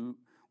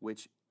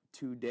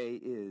today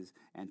is,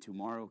 and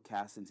tomorrow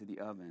cast into the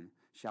oven,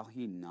 shall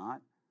He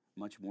not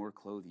much more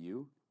clothe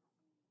you?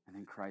 And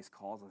then Christ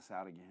calls us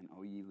out again,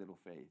 O ye little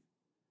faith.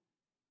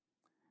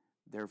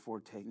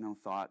 Therefore take no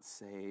thought,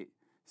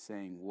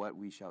 saying what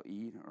we shall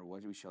eat, or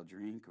what we shall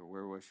drink, or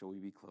wherewith shall we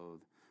be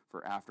clothed.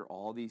 For after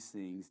all these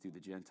things do the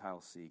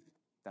Gentiles seek.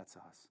 That's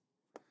us.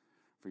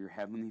 For your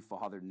heavenly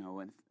Father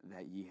knoweth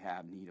that ye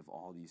have need of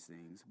all these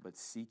things. But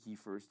seek ye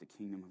first the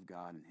kingdom of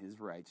God and His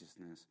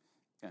righteousness,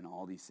 and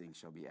all these things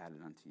shall be added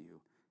unto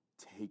you.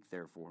 Take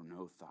therefore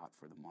no thought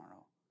for the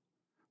morrow,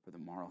 for the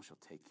morrow shall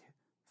take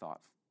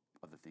thought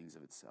of the things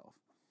of itself.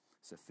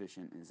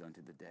 Sufficient is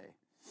unto the day.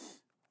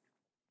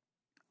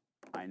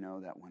 I know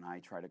that when I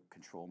try to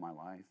control my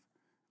life,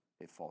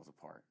 it falls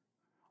apart.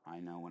 I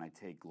know when I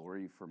take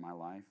glory for my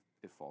life,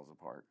 it falls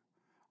apart.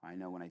 I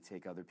know when I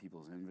take other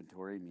people's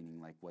inventory,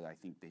 meaning like what I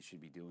think they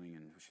should be doing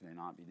and should they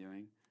not be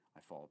doing, I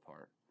fall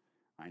apart.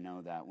 I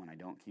know that when I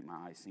don't keep my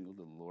eyes single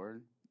to the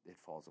Lord, it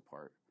falls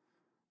apart.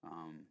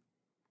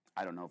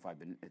 I don't know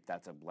if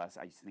that's a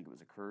blessing. I used to think it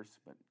was a curse,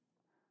 but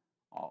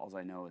all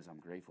I know is I'm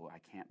grateful I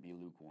can't be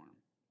lukewarm.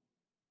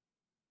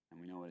 And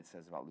we know what it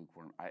says about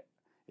lukewarm.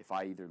 If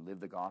I either live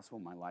the gospel,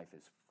 my life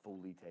is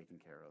fully taken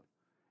care of.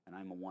 And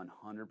I'm a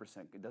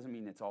 100%, it doesn't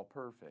mean it's all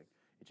perfect.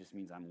 It just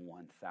means I'm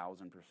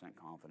 1,000%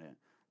 confident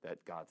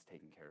that God's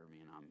taking care of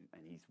me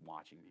and He's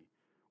watching me.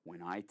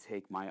 When I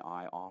take my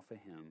eye off of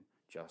Him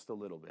just a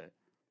little bit,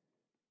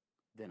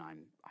 then I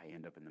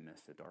end up in the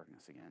midst of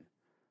darkness again.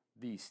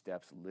 These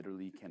steps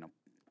literally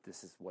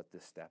this is what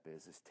this step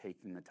is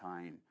taking the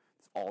time,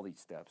 it's all these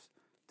steps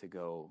to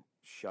go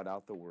shut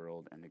out the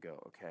world and to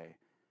go, okay,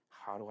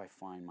 how do I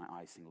find my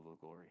eye single to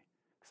glory?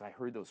 Because I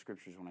heard those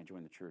scriptures when I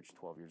joined the church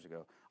 12 years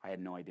ago. I had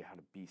no idea how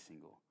to be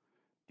single.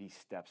 These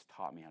steps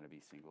taught me how to be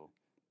single.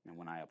 And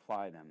when I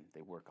apply them,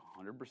 they work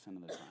 100%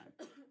 of the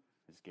time.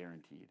 It's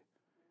guaranteed.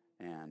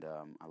 And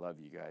I love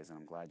you guys, and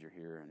I'm glad you're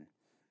here. And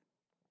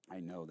I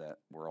know that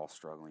we're all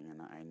struggling,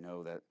 and I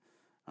know that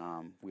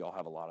we all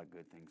have a lot of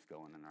good things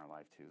going in our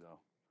life too, though.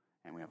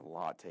 And we have a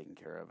lot taken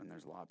care of, and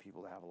there's a lot of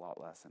people that have a lot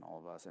less than all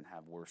of us and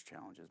have worse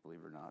challenges, believe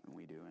it or not, than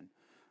we do. And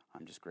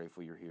I'm just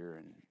grateful you're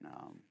here, and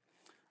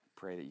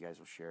pray that you guys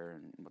will share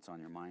and what's on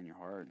your mind, your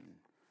heart, and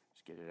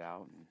just get it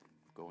out and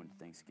go into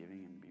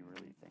Thanksgiving and be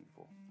really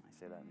thankful. I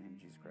say that in the name of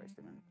Jesus Christ.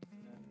 Amen.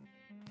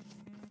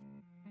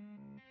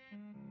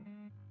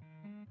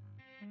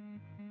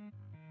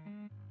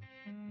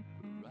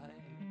 Right,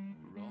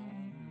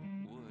 wrong,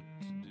 what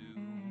to do.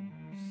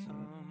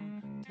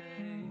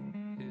 Someday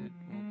it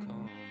will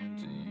come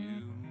to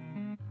you.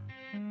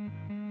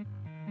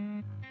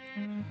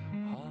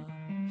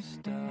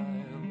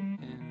 Hostile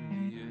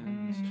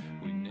Indians,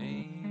 we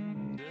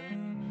named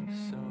a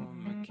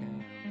summer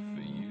camp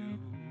for you.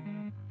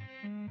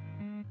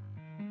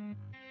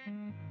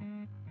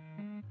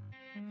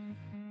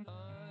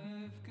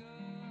 I've got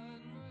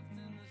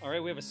nothing to All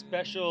right, we have a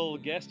special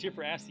guest here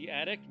for Ask the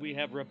Addict. We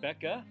have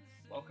Rebecca.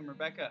 Welcome,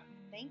 Rebecca.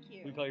 Thank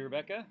you. We call you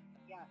Rebecca.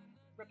 Yeah.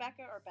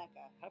 Rebecca or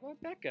Becca? How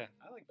about Becca?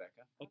 I like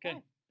Becca. Okay,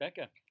 Okay.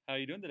 Becca, how are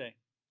you doing today?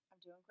 I'm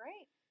doing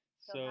great.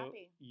 So So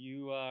happy.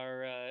 you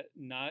are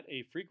not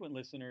a frequent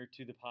listener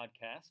to the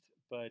podcast,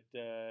 but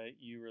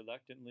you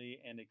reluctantly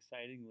and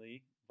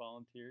excitingly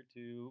volunteered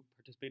to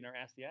participate in our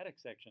Ask the Addict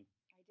section.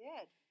 I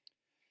did.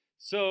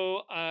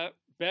 So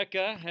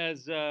Becca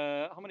has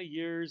how many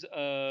years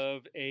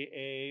of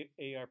AA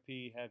ARP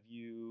have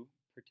you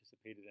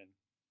participated in?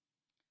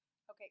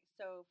 Okay,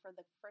 so for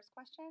the first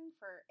question,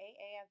 for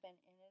AA, I've been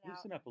in and out.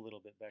 Loosen up a little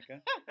bit,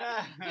 Becca.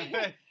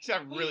 You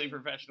sound really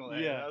professional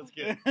there. Yeah. That was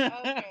good.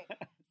 Okay.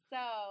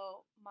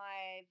 So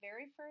my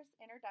very first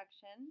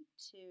introduction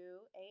to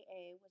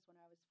AA was when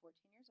I was 14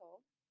 years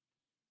old,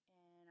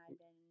 and I've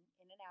been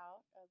in and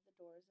out of the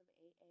doors of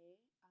AA.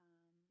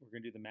 We're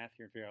gonna do the math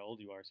here and figure out how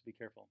old you are, so be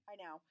careful. I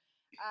know.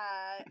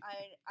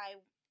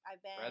 I've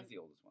been Brad's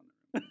the oldest one.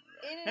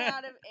 in and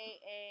out of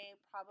AA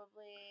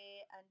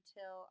probably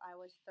until I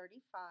was 35,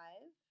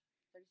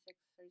 36,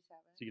 37.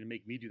 So you're gonna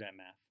make me do that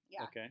math.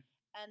 Yeah. Okay.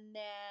 And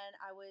then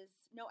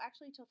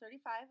actually till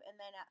 35. And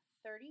then at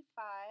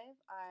 35,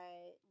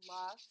 I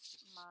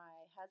lost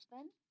my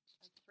husband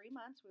of 3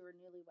 months. We were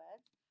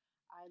newlyweds.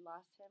 I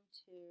lost him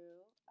to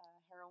a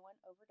heroin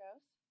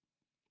overdose.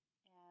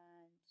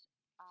 And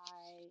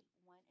I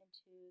went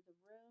into the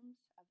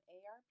rooms of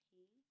ARP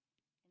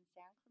in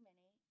San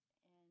Clemente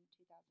in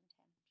 2010,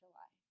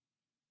 July.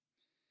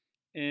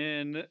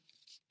 And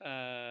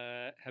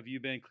have you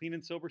been clean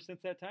and sober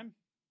since that time?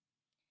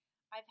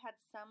 I've had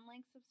some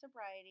lengths of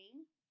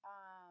sobriety.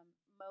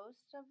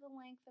 Most of the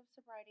length of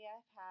sobriety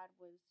I've had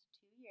was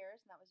 2 years,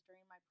 and that was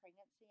during my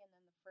pregnancy, and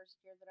then the first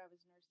year that I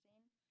was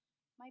nursing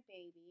my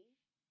baby.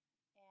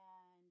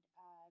 And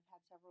I've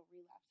had several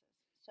relapses.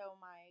 So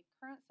my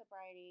current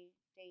sobriety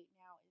date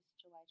now is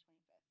July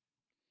 25th.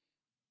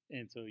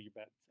 And so you're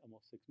about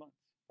almost 6 months,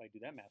 if I do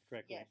that math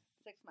correctly. Yes,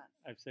 6 months.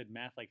 I've said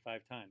math like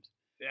 5 times.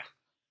 Yeah.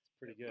 It's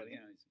pretty good. Well,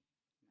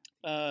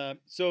 yeah,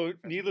 So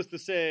needless to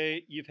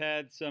say, you've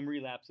had some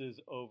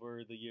relapses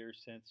over the years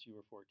since you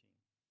were 14.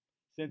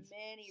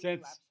 Many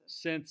relapses.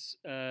 Since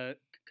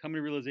coming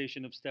to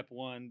realization of step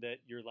one that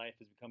your life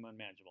has become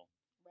unmanageable.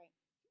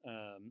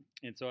 Right.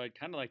 And so I'd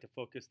kind of like to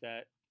focus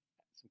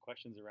some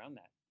questions around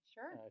that.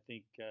 Sure. I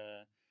think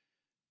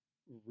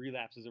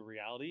relapse is a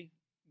reality.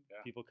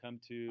 Yeah. People come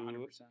to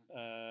 100%.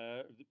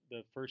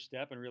 the first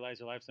step and realize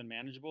their life's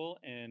unmanageable,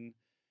 and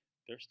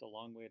there's still a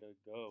long way to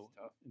go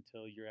It's tough.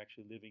 until you're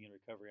actually living in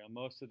recovery. Now,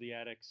 most of the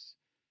addicts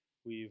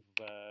I'm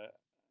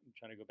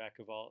trying to go back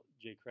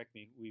Jay, correct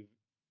me, we've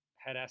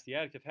had Ask the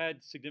Addict have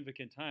had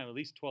significant time, at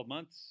least 12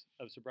 months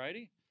of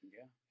sobriety.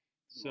 Yeah.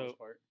 For the So, most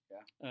part,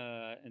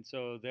 yeah. and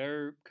so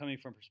they're coming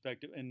from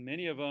perspective, and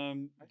many of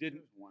them I think didn't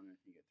there was one, I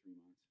think, at 3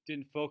 months.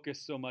 didn't focus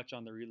so much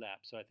on the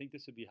relapse. So I think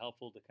this would be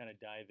helpful to kind of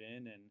dive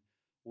in and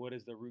what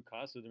is the root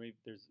cause. So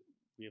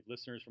we have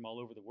listeners from all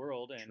over the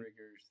world, and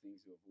Triggers,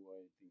 things to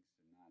avoid, things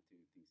to not do,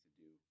 things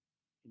to do.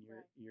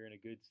 you're in a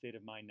good state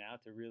of mind now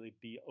to really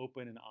be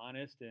open and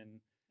honest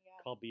and Yeah.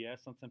 call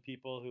BS on some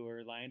people who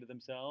are lying to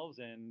themselves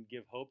and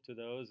give hope to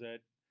those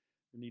that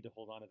need to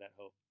hold on to that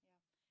hope.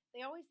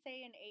 They always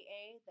say in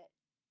AA that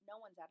no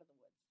one's out of the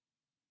woods.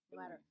 No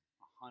matter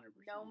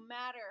 100%. no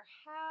matter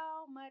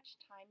how much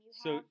time you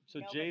So have. so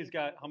nobody's Jay's out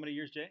got of how the many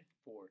years, Jay?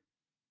 4.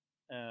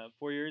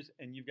 4 years,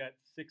 and you've got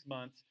 6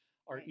 months.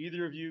 Are Right.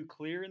 either of you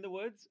clear in the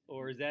woods,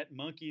 or is that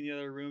monkey in the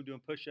other room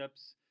doing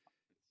push-ups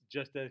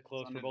just as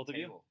close for both of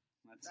you?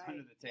 That's Right.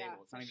 under the table.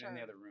 Yeah, it's not for even in the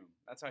sure. other room.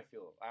 That's how I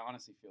feel. I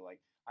honestly feel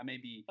like I may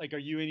be. Like, are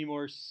you any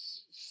more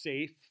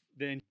safe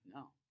than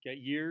No. get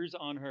years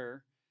on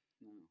her?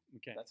 No.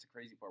 Okay. That's the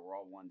crazy part. We're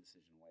all one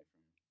decision away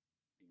from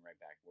being right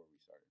back where we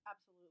started.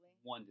 Absolutely.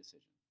 One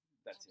decision.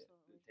 That's Absolutely.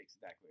 it. It takes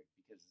it that quick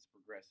because it's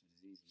progressive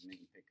disease. The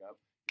minute you pick up,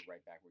 you're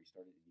right back where you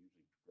started, and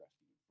usually progress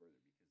even further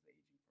because of the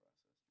aging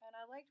process. And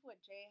I liked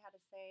what Jay had to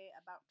say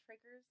about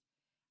triggers,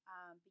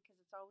 because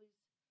it's always.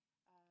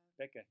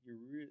 Becca,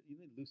 you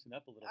need to loosen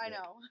up a little I bit.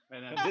 know.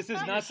 And This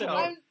is not the.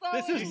 I'm so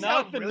this is excited.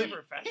 not the. really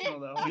professional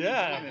though.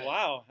 Yeah.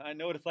 Wow. I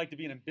know what it's like to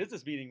be in a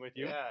business meeting with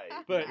you.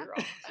 Yeah, But- you're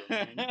awesome,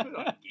 man. You put it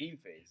on a game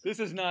face. This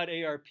is not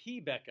ARP,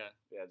 Becca.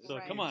 Yeah, this So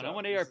is come on, I yourself.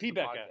 want This is ARP the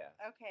Becca.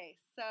 podcast. Okay,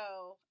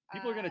 so.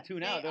 People are gonna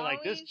tune they out. They're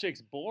like, "This always-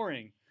 chick's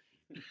boring,"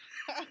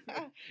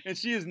 and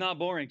she is not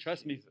boring.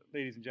 Trust me, Jesus.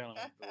 ladies and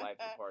gentlemen. The life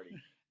of the party.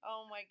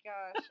 Oh my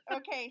gosh.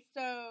 Okay,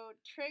 so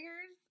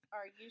triggers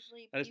are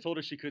usually I just told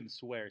her she couldn't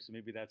swear, so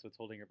maybe that's what's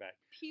holding her back.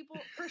 people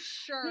for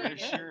sure. For it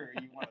is. sure,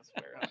 you want to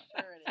swear, For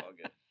huh? sure it It's all is.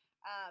 good.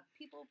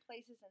 People,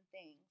 places, and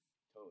things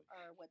Totally.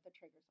 are what the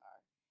triggers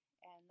are,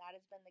 and that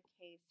has been the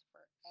case for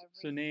every.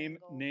 So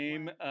name single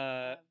one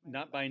of my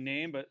not by relapses.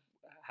 name, but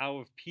how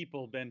have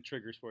people been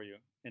triggers for you,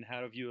 and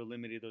how have you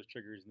eliminated those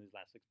triggers in these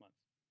last 6 months?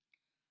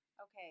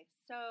 Okay,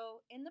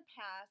 so in the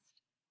past,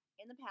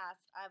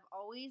 I've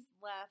always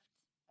left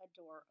a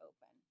door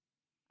open.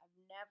 I've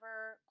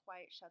never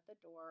quite shut the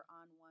door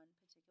on one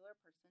particular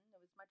person.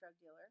 It was my drug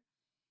dealer,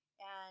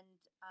 and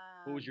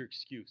What was your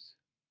excuse?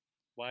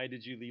 Why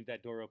did you leave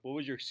that door up? What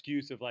was your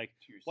excuse of like,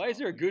 To why is yourself,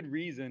 there a like, good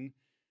reason?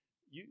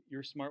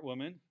 You're a smart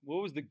woman.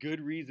 What was the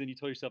good reason you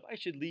told yourself I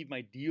should leave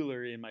my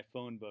dealer in my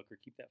phone book or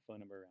keep that phone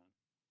number around?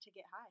 to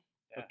get high?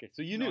 Yeah. Okay,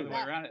 so you no knew. other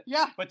way around it.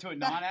 Yeah. But to a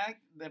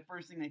non-addict, the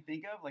first thing they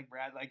think of, like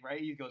Brad, like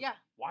right, he goes, Yeah.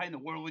 "Why in the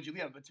world would you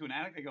leave?" But to an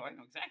addict, they go, "I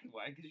know exactly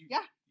why, because you,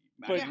 Yeah.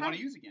 But- you want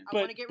to use again." I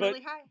want to get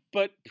really high.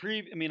 But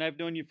I mean, I've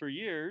known you for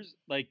years.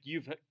 Like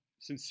you've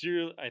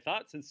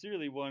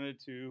sincerely wanted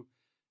to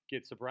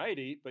get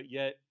sobriety, but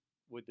yet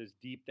with this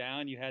deep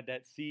down, you had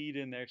that seed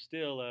in there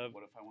still of,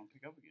 What if I want to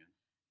pick up again?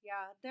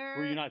 Yeah, there.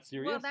 were you not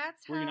serious? Well,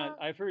 that's were you how.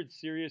 not? I've heard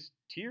serious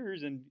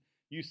tears and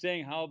you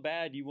saying how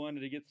bad you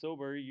wanted to get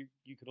sober. You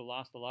could have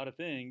lost a lot of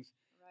things,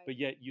 Right. but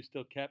yet you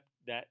still kept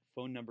that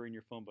phone number in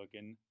your phone book.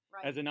 And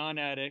right. as a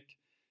non-addict,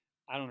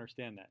 I don't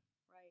understand that.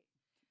 right.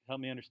 Help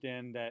me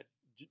understand that.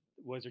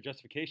 Was there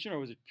justification, or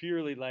was it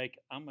purely like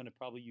I'm going to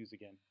probably use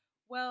again?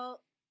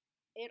 Well,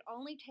 it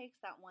only takes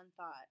that one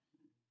thought,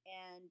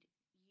 and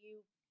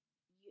you.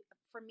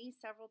 For me,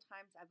 several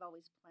times I've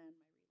always planned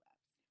my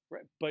relapse.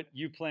 Right, but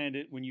you planned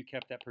it when you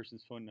kept that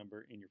person's phone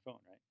number in your phone,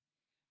 right?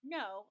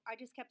 No, I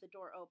just kept the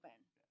door open.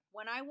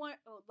 When I want,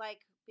 like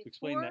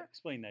before.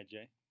 Explain that,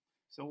 Jay.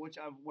 So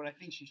what I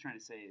think she's trying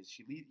to say is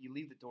you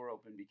leave the door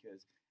open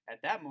because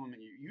at that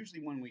moment,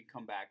 usually when we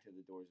come back to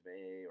the doors of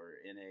AA or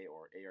NA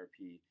or ARP,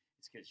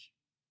 it's because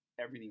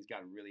everything's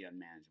gotten really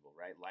unmanageable,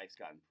 right? Life's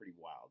gotten pretty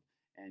wild,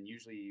 and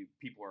usually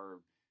people are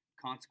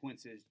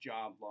consequences,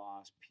 job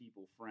loss,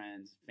 people,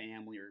 friends,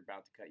 family are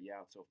about to cut you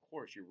out. So of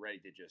course you're ready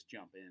to just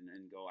jump in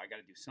and go, I got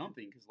to do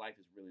something because life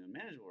is really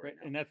unmanageable right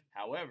now. And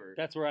However,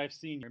 that's where I've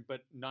seen you,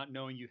 but not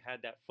knowing you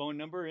had that phone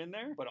number in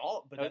there. But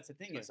that's the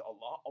thing, is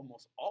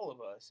almost all of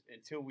us,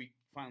 until we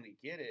finally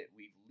get it,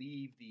 we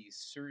leave these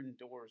certain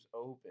doors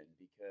open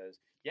because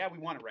we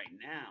want it right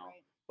now.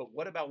 Right. But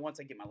what about once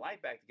I get my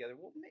life back together?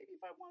 Well, maybe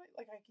if I want it,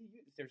 like I can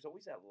use. There's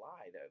always that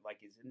lie that like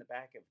is in the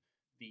back of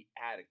the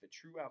addict, the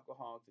true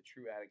alcoholic, the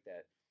true addict,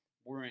 that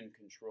we're in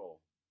control,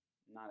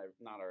 not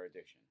our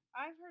addiction.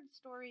 I've heard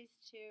stories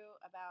too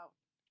about.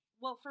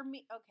 Well, for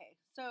me, okay.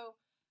 So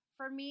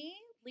for me,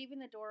 leaving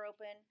the door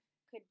open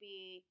could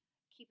be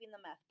keeping the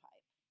meth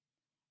pipe.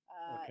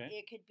 Okay.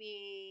 It could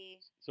be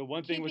So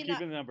one thing was keeping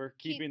keeping the number,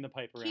 keeping the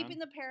pipe around. keeping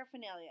the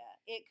paraphernalia.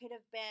 It could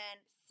have been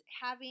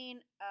having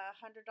a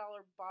 $100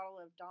 bottle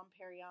of Dom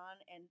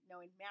Perignon and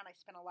knowing, man, I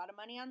spent a lot of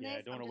money on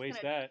this. I don't I'm want to just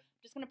waste that.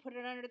 Just gonna put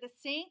it under the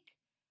sink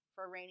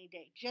for a rainy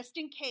day, just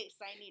in case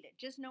I need it.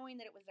 Just knowing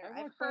that it was there.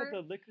 I walked by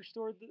the liquor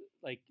store,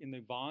 like in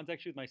the Vons,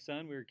 actually with my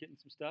son. We were getting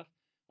some stuff,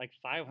 like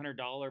 $500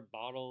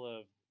 bottle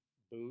of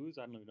booze.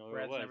 I don't even know what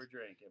Brad's it was. never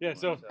drank. Yeah,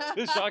 so everyone,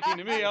 this is shocking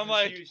to me. This I'm is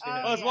like, huge to Oh,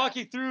 him. I was yeah.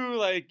 walking through,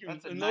 like,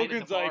 That's a and night at the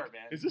Logan's bar, like,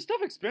 man. "Is this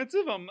stuff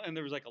expensive?" And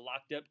there was like a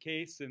locked up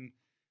case, and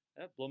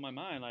that blew my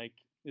mind. Like,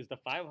 is the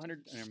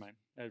 500? Never mind,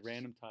 a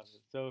random topic.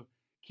 So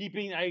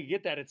I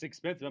get that it's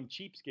expensive. I'm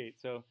cheapskate,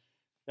 so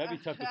that'd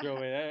be tough to throw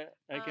away.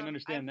 I can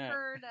understand I've that.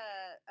 heard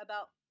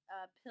about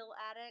pill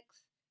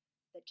addicts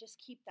that just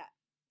keep that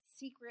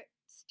secret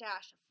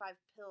stash of 5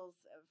 pills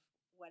of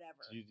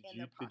whatever in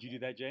their pocket. Did you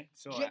do that, Jay?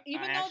 So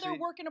Even I though they're actually-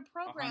 working a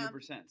program.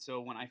 100%.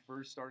 So when I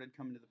first started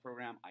coming to the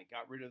program, I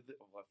got rid of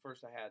at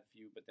first I had a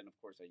few, but then of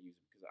course I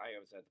used them because I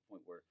was at the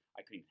point where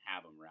I couldn't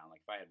have them around.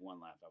 Like if I had one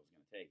left, I was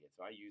going to take it.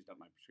 So I used up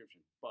my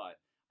prescription, but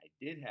I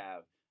did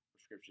have a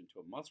prescription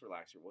to a muscle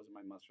relaxer. It wasn't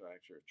my muscle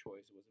relaxer of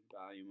choice. It wasn't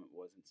Valium. It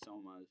wasn't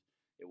Somas.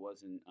 It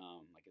wasn't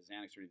like a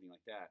Xanax or anything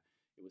like that.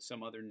 It was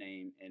some other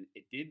name, and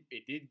it did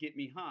get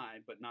me high,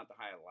 but not the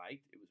high I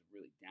liked. It was a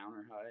really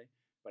downer high,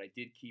 but I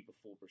did keep a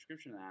full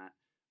prescription of that.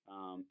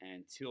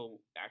 Until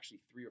actually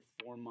 3 or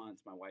 4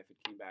 months, my wife had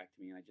came back to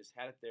me, and I just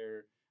had it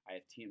there. I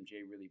had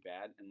TMJ really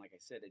bad, and like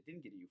I said, it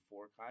didn't get a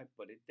euphoric high,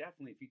 but it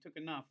definitely, if you took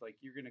enough, like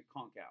you're gonna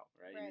conk out,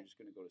 right? Right. You're just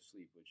gonna go to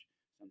sleep, which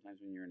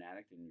sometimes when you're an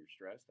addict and you're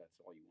stressed, that's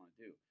all you want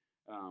to do.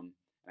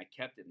 And I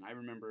kept it, and I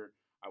remember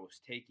I was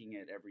taking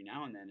it every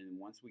now and then, and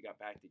once we got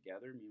back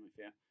together, me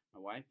and my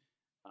wife,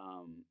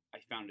 I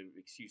found an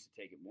excuse to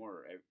take it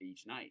more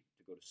each night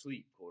to go to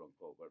sleep, quote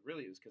unquote. But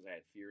really, it was because I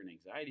had fear and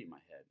anxiety in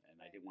my head, and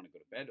I didn't want to go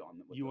to bed on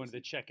them. You wanted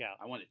to check out.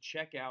 I wanted to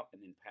check out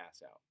and then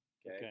pass out.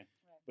 Okay.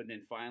 But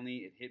then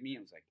finally, it hit me.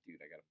 I was like, dude,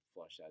 I got to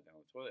flush that down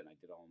the toilet, and I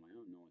did all on my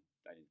own.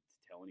 I didn't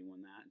tell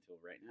anyone that until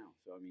right now.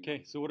 So I mean.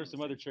 Okay, so what are some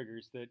other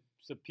triggers that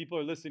so people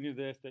are listening to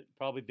this that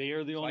probably they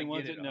are the So only I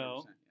ones get that it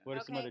know? 100%, yeah. What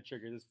are some Okay. other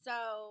triggers?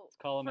 So Let's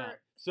call 'em for, out.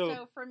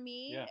 So- for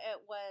me, yeah. it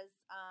was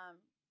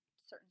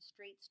certain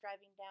streets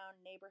driving down,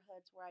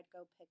 neighborhoods where I'd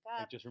go pick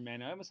up. Like just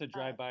random. I'm gonna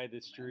drive by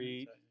the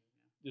street.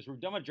 Yeah. I'm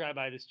gonna drive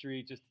by the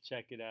street just to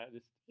check it out.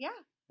 Just Yeah.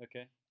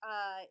 okay.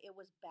 It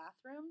was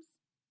bathrooms,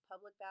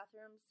 public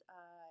bathrooms,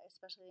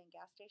 especially in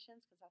gas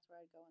stations, because that's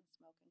where I'd go and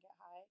smoke and get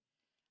high.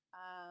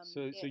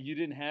 So you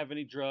didn't have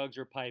any drugs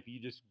or pipe. You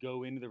just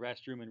go into the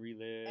restroom and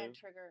relive. and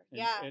trigger. And-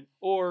 Yeah.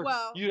 or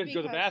Well, you had to go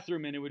to the because-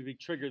 bathroom and it would be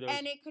trigger those.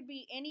 And it could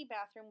be any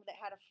bathroom that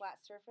had a flat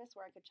surface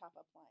where I could chop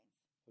up lines.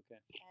 Okay.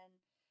 And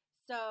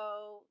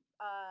so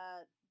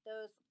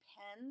those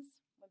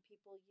pens, when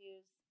people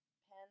use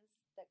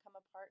pens that come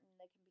apart and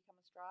they can become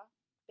a straw,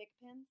 big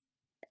pens.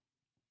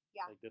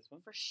 Yeah, Like this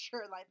one. for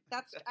sure. Like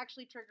that's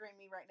actually triggering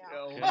me right now.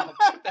 Oh, Okay. wow,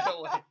 put that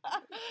away.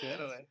 Put Okay.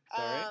 that away.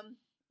 Sorry.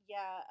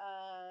 Yeah,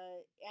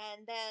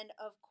 and then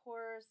of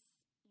course,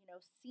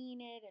 seeing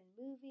it in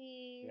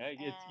movies.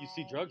 Yeah, you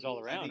see and drugs all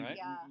you around, see- right?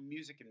 Yeah,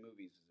 Music and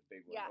movies is a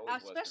big one. yeah, Always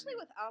was for especially me.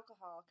 with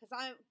alcohol.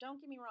 Because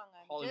don't get me wrong,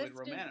 I'm Hollywood just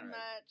romantic, as right?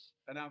 much.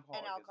 An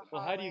alcoholic. alcohol.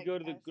 Well, how do you go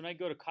to as- when I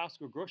go to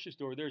Costco grocery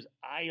store? There's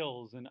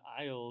aisles and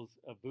aisles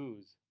of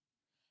booze.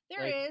 There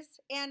Like- is,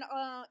 and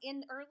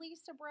in early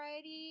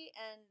sobriety,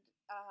 and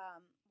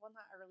well,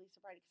 not early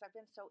sobriety because I've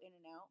been so in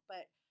and out,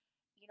 but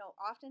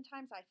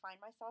oftentimes I find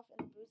myself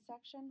in the booze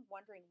section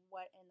wondering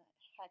what in the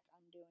heck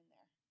I'm doing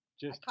there.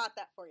 Just I caught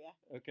that for you.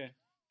 okay.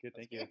 Good.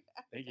 Thank you.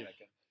 Thank you.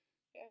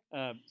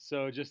 Okay.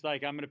 So just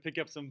like I'm gonna pick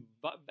up some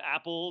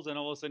apples, and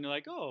all of a sudden you're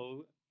like,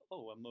 oh,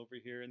 I'm over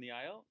here in the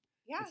aisle.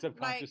 Yeah, And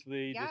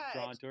subconsciously yeah, just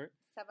drawn it's to it.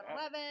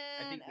 7-Eleven.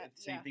 I think the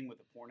same yeah. thing with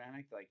the porn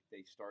addict. Like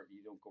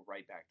you don't go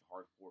right back to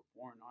hardcore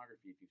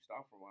pornography if you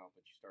stop for a while,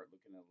 but you start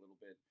looking at a little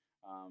bit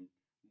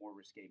more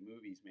risque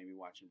movies, maybe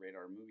watching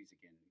radar movies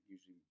again.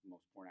 Usually,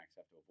 most porn acts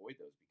have to avoid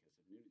those because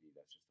of nudity.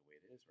 That's just the way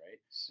it is, right?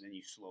 And then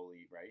you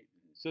slowly, right?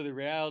 And So the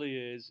reality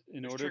is,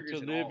 in There's order to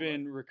triggers in all live of it.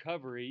 in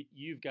recovery,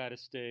 you've got to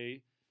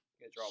stay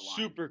you gotta draw a line.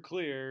 super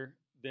clear.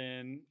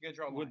 Than You gotta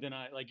draw a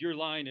line. like your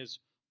line is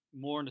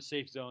more in a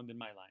safe zone than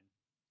my line.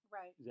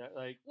 Right. Is that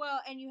like Well,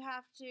 and you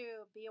have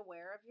to be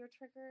aware of your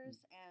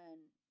triggers and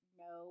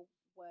know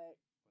what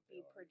they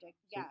you are. predict.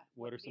 so Yeah.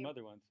 what are be- some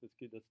other ones? Let's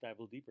dive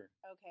a little deeper.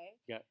 Okay.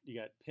 You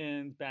got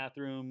pins,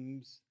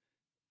 bathrooms,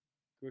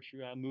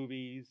 grocery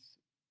movies.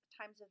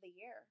 Times of the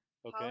year.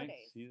 Okay.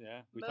 Holidays. See,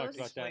 yeah, we Most- talked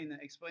about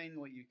that. Explain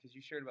what you, because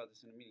you shared about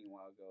this in a meeting a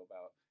while ago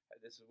about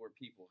this is where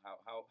people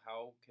how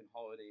can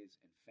holidays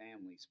and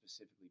family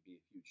specifically be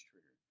a huge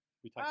trigger.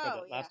 We talked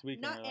about that yeah. last week.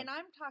 And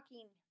I'm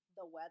talking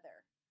the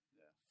weather.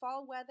 Yeah.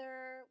 Fall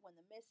weather, when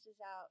the mist is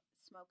out,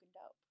 smoking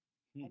dope.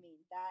 I Hmm.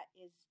 mean, that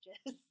is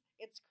just,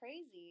 it's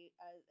crazy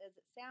as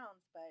it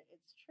sounds, but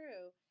it's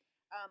true.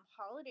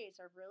 Holidays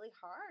are really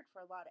hard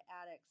for a lot of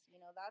addicts.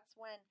 That's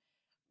when,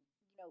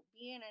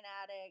 being an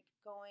addict,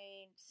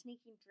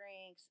 sneaking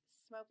drinks,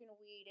 smoking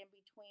weed in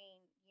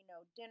between,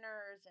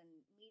 dinners and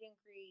meet and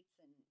greets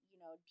and,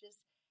 just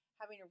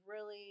having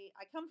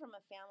I come from a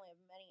family of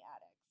many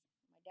addicts.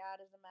 My dad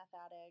is a meth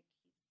addict.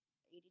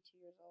 He's 82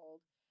 years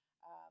old.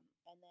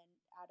 And then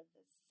out of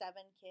the 7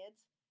 kids,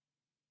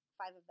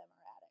 5 of them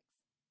are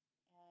addicts.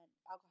 And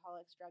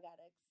alcoholics, drug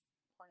addicts,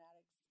 porn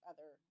addicts,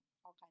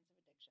 all kinds of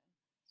addiction.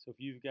 So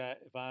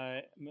if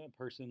I'm a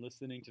person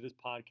listening to this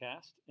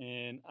podcast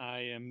and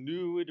I am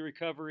new into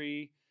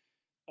recovery,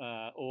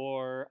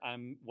 or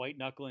I'm white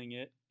knuckling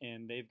it,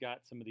 and they've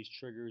got some of these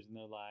triggers in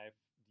their life,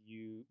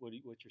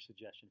 what's your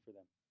suggestion for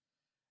them?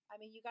 I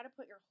mean, you got to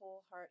put your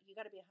whole heart, you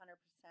got to be 100%.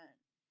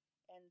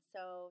 And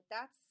so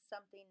that's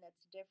something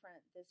that's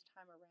different this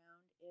time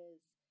around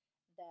is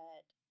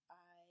that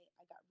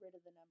I got rid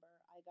of the number.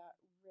 I got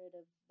rid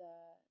of the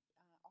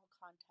all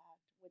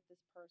contact with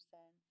this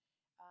person,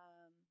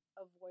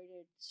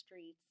 avoided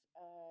streets,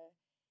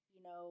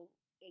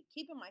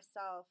 keeping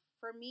myself.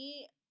 For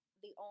me,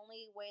 the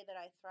only way that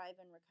I thrive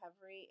in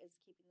recovery is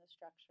keeping the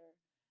structure.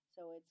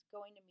 So it's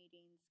going to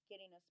meetings,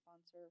 getting a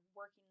sponsor,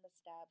 working the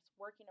steps,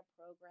 working a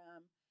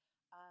program,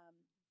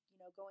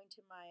 going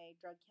to my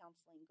drug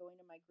counseling, going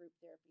to my group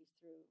therapies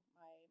through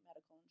my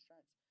medical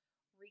insurance,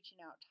 reaching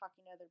out,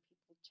 talking to other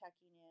people,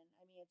 checking in.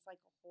 I mean, it's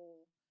like a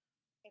whole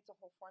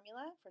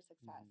formula for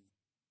success.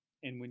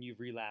 Mm-hmm. And when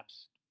you've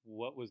relapsed,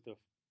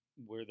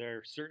 were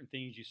there certain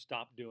things you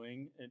stopped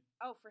doing? And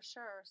Oh, for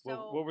sure.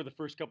 So what were the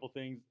first couple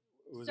things?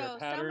 Was there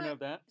a pattern of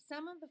that?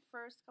 Some of the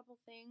first couple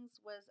things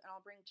was, and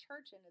I'll bring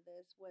church into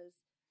this, was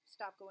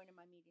stop going to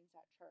my meetings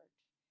at church.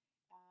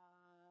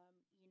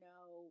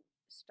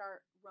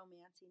 Start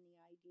romancing the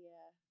idea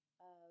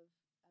of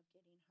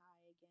getting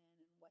high again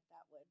and what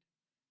that would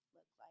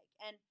look like.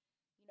 And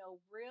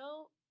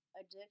real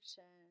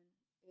addiction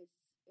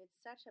it's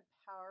such a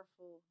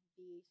powerful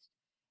beast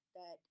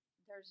that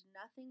there's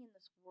nothing in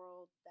this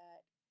world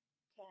that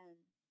can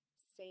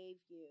save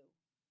you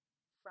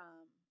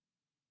from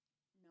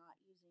not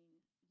using,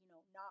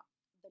 not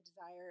the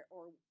desire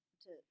or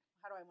to,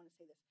 how do I want to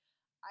say this?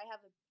 I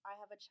have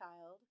a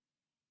child,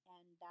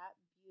 and that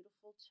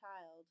beautiful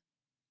child,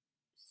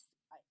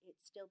 it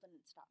still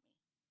didn't stop me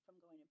from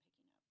going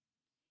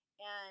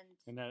and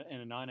picking up.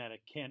 And a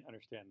non-addict can't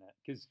understand that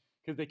because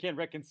they can't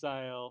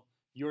reconcile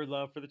your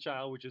love for the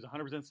child, which is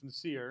 100%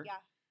 sincere,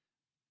 Yeah.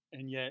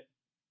 and yet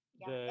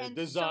Yeah, the and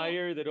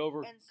desire that and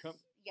overcomes.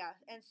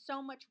 and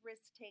so much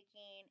risk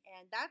taking,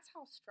 and that's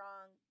how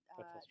strong,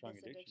 That's how strong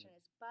this addiction addiction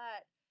is.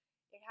 But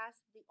it has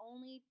the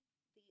only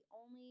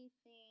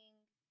thing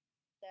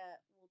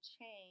that will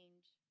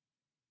change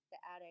the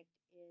addict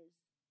is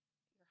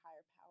your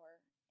higher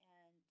power,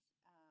 and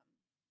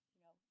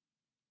you know,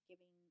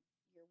 giving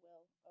your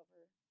will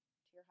over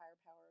to your higher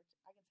power.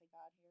 I can say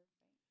God here,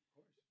 right?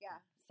 Of course. Yeah.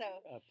 So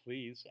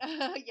Please,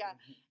 yeah,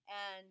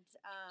 and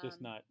just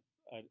not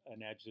an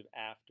adjective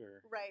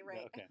after. right, Yeah,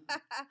 right. okay.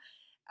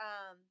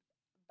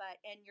 But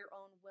and your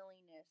own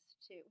willingness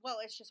to, well,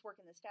 it's just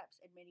working the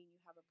steps, admitting you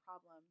have a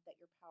problem, that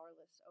you're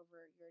powerless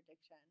over your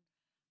addiction.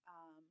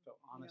 So you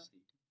know,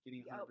 honesty,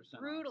 getting oh, 100% honest is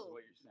brutal,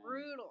 what you're saying.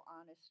 brutal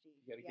honesty.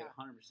 You got to yeah, get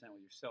 100%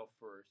 with yourself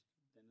first,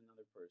 then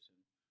another person,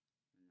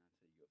 and that's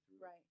how you go through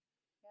it. right.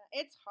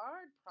 Yeah, it's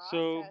hard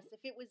So- process.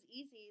 If it was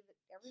easy,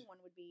 everyone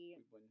would be.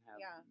 We wouldn't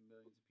have Yeah.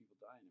 millions of people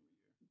dying every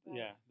year. Right.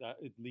 Yeah,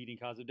 that leading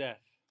cause of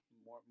death.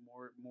 More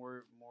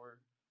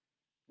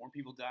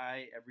people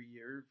die every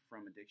year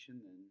from addiction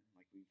than,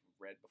 like we've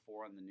read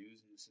before on the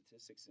news and the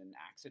statistics, and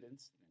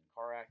accidents, and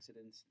car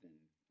accidents, than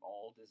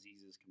all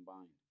diseases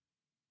combined.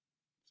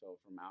 So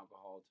from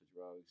alcohol to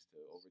drugs to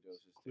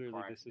overdoses Clearly to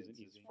car this isn't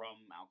accidents easy.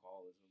 from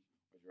alcoholism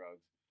or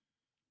drugs.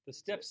 The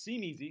steps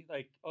seem easy,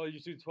 like, oh, you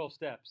do 12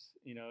 steps.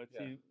 You know, it Yeah.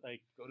 seems like,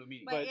 Go to a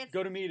meeting. But but it's-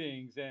 go to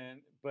meetings,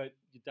 but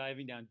you're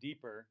diving down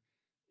deeper.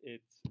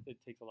 It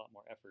takes a lot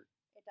more effort.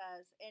 It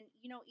does. And,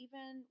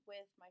 even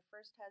with my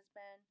first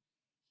husband,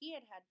 he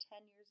had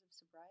 10 years of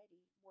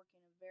sobriety, working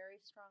a very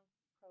strong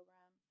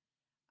program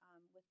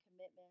with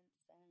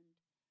commitments and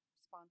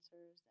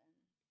sponsors.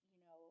 And,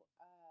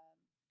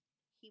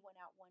 he went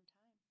out one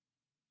time.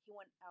 He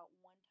went out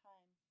one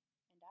time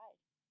and died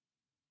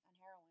on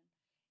heroin.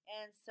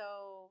 And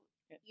so,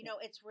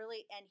 it's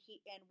really, and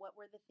what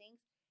were the things?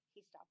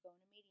 He stopped going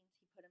to meetings.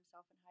 He put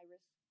himself in high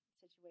risk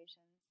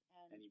situations.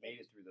 And you made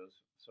it through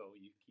those, so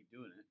you keep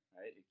doing it,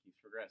 right? It keeps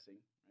progressing,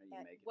 right?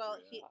 You make it well,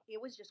 through that. it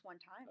was just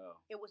one time. Oh.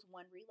 It was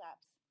one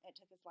relapse. It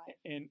took his life.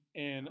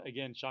 And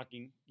again,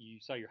 shocking. You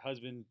saw your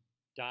husband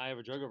die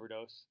of a drug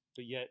overdose,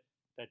 but yet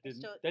that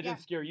didn't still- that yeah. didn't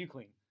scare you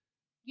clean.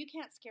 You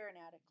can't scare an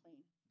addict clean.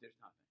 There's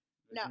nothing.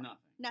 No, There's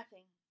nothing.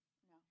 Nothing.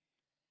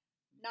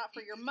 No. Not for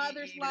your E-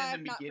 mother's even life.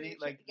 in the not for beginning,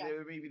 your like yeah.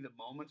 there may be the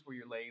moments where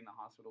you're laying in the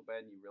hospital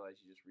bed and you realize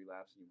you just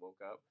relapsed and you woke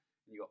up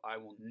and you go, I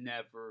will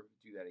never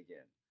do that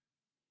again.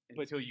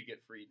 But- Until you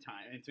get free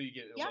time, until you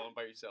get Yeah. alone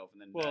by yourself,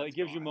 and then Well, that's it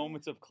gives you gone.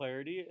 moments of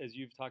clarity, as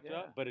you've talked Yeah.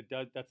 about, but it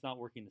does. That's not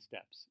working the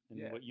steps. And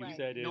Yeah. what you Right.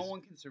 said is No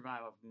one can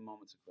survive off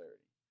moments of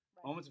clarity.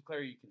 Right. Moments of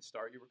clarity, you can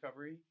start your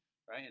recovery,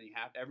 right? And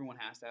everyone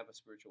has to have a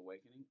spiritual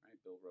awakening, right?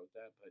 Bill wrote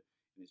that, but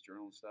in his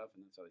journal and stuff,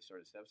 and that's how they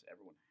started steps.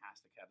 Everyone has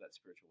to have that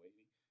spiritual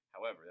awakening.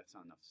 However, that's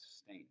not enough to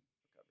sustain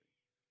recovery,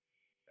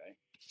 right?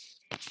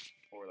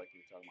 Or like we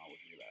were talking about with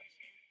relapse.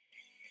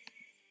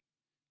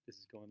 this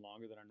is going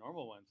longer than our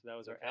normal one. So that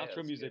was our Okay, outro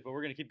that's music, good. but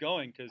we're gonna keep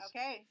going because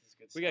Okay. This is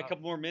good we got a stuff.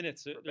 couple more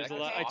minutes. There's a Rebecca's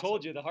lot. I awesome.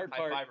 told you the hard High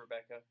part. five,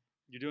 Rebecca.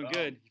 You're doing Oh.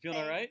 good. You feeling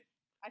all right? Thanks.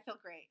 I feel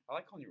great. I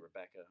like calling you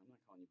Rebecca. I'm not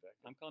calling you Becca.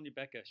 I'm calling you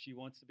Becca. She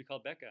wants to be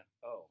called Becca.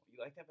 Oh, you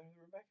like that better than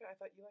Rebecca? I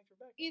thought you liked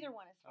Rebecca. Either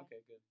one is fine.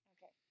 Okay, good.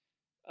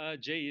 Okay.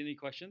 Jay, any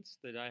questions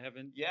that I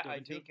haven't? Yeah, dove I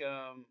into? think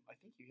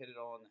you hit it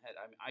all on the head.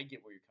 I mean, I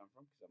get where you come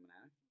from because I'm an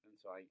addict, and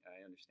so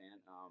I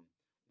understand.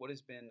 What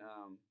has been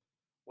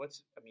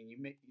you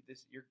make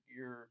this.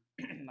 You're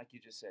like you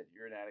just said,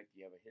 you're an addict.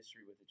 You have a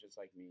history with it, just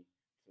like me,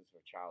 since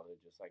our childhood,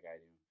 just like I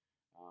do.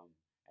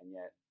 And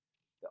yet,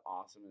 the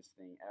awesomest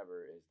thing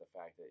ever is the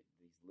fact that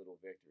these little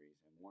victories,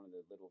 and one of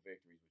the little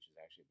victories, which is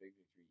actually a big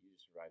victory, you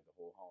just survived the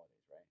whole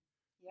holidays, right?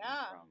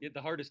 Yeah. From You had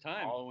the hardest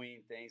time.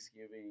 Halloween,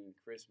 Thanksgiving,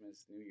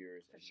 Christmas, New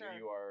Year's, For and sure.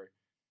 here you are.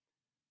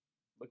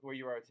 Look where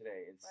you are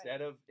today.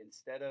 Instead of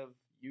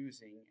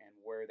using and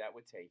where that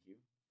would take you,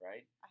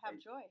 right? I have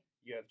And joy.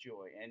 You have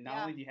joy, and not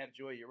Yeah. only do you have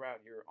joy, you're out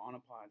here on a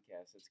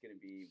podcast that's going to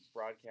be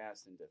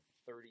broadcast into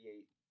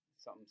 38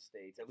 something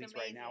states. At It's least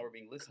right now, amazing. we're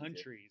being listened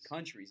Countries. to.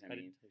 Countries, I Had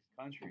mean, it-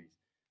 countries.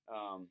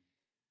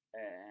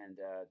 And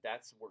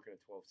that's working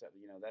at 12 step.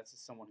 That's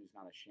someone who's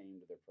not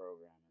ashamed of their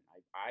program.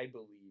 And I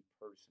believe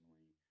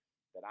personally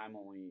that I'm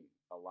only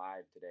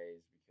alive today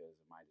is because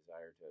of my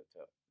desire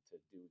to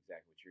do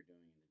exactly what you're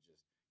doing and to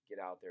just get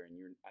out there. And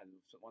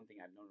so one thing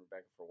I've known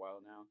Rebecca for a while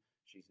now,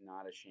 she's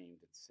not ashamed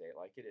to say it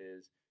like it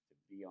is, to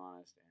be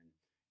honest. And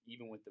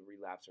even with the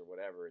relapse or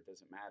whatever, it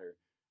doesn't matter.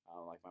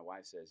 Like my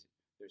wife says,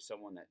 there's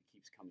someone that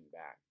keeps coming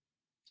back.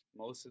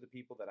 Most of the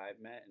people that I've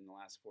met in the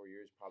last 4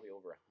 years, probably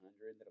over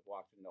 100 that have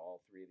walked into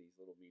all three of these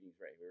little meetings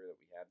right here that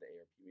we have, the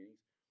ARP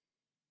meetings,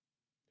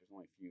 there's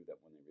only a few that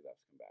when they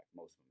relapse come back.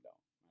 Most of them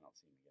don't. I don't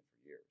see them again for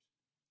years.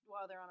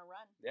 Well, they're on a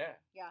run. Yeah.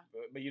 Yeah.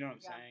 But you know what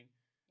I'm Yeah. saying?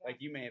 Yeah. Like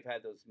you may have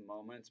had those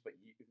moments, but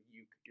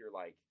you're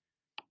like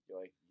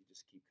you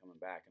just keep coming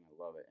back, and I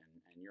love it.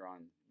 And you're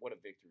on, what a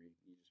victory.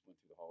 You just went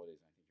through the holidays,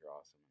 and I think you're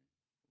awesome. And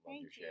love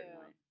Thank your share you.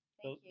 tonight.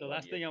 Thank The you.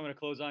 last you. thing I'm going to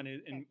close on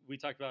is, and we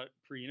talked about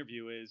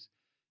pre-interview, is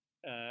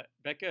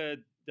Becca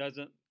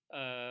doesn't.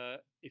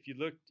 If you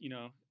look,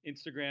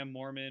 Instagram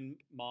Mormon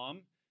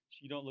mom,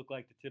 you don't look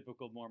like the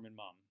typical Mormon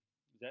mom.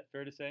 that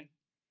fair to say?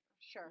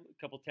 Sure.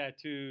 A couple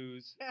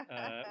tattoos.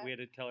 We had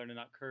to tell her to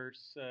not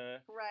curse.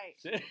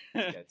 Right.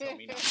 Yeah, tell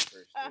me not to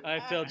curse. Too. I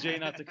tell Jay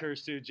not to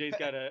curse too. Jay's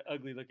got an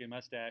ugly looking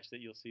mustache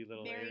that you'll see a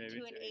little later. Married Maybe.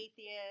 to an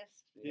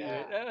atheist.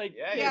 Yeah, Yeah. like,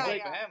 Yeah, Yeah, you're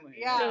like, like family.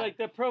 yeah. yeah, like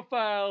the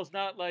profile's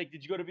not like,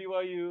 did you go to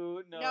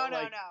BYU? No, No, no,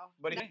 like, no.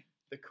 But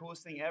the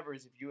coolest thing ever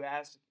is if you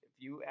ask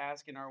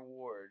in our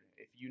ward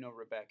if you know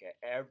Rebecca,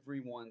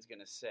 everyone's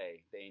gonna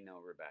say they know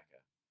Rebecca.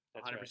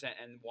 That's 100%. right.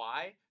 And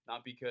why?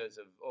 Not because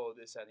of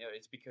this that, and the other.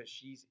 It's because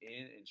she's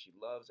in and she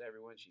loves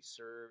everyone. She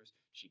serves.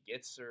 She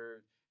gets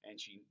served,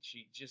 and she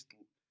just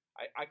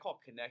I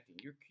call connecting.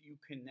 You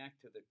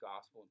connect to the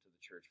gospel and to the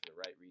church for the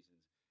right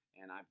reasons.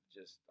 And I'm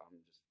just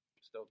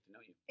stoked to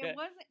know you. It Yeah.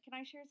 wasn't. Can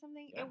I share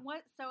something? Yeah. It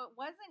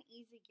wasn't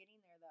easy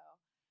getting there though.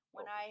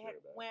 When Oh, for I sure, had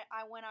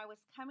Beth. when I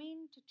was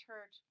coming to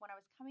church, when I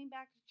was coming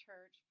back to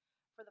church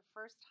for the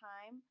first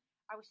time,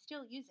 I was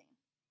still using.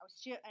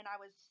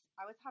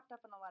 I was hopped up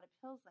on a lot of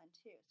pills then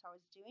too. So I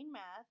was doing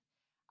meth,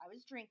 I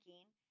was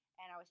drinking,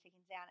 and I was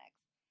taking Xanax.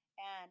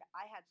 And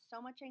I had so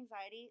much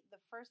anxiety.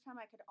 The first time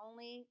I could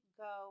only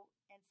go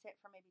and sit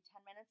for maybe 10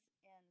 minutes in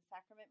the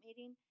sacrament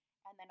meeting,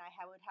 and then I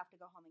would have to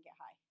go home and get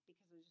high because it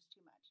was just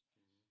too much.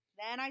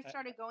 Then I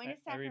started going to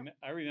sacrament.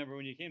 I remember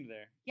when you came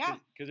there. Yeah.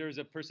 Because there was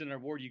a person in our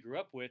ward you grew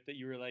up with that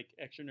you were like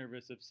extra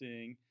nervous of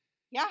seeing.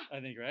 Yeah.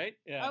 I think, right?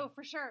 Yeah. Oh,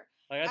 for sure.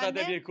 Like I thought and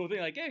that'd be then- a cool thing.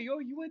 Like, hey, you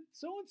went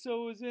so and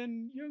so was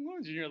in Young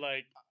Ones, and you're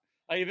like,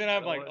 I'm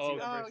don't like, wanna see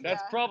that person.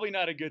 that's yeah. probably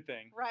not a good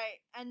thing. Right.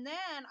 And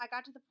then I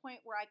got to the point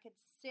where I could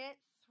sit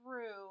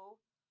through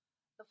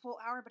the full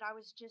hour, but I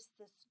was just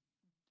this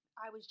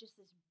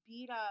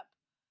beat up,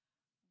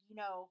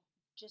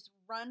 just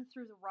run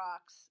through the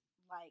rocks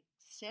like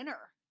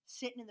sinner,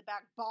 sitting in the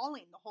back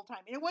bawling the whole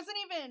time. And it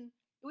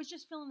was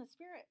just feeling the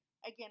spirit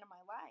again in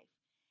my life.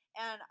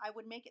 And I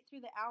would make it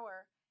through the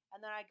hour, and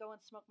then I'd go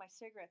and smoke my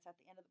cigarettes at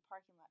the end of the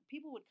parking lot.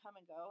 People would come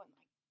and go and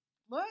like,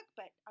 look,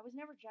 but I was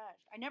never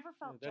judged. I never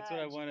felt That's judged.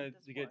 what I at wanted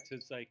this to get to.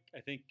 ward. It's like I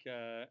think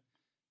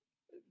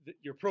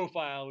your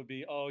profile would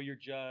be, oh, you're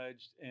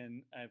judged,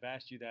 and I've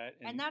asked you that,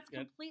 And that's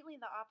yeah, completely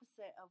the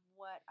opposite of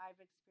what I've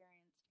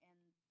experienced in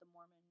the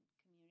Mormon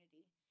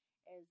community.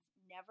 Is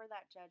never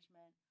that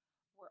judgment.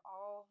 We're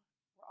all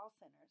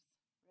sinners,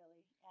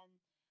 really. And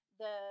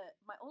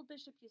my old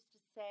bishop used to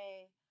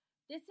say,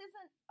 this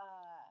isn't a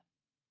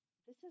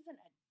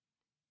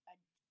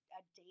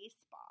day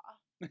spa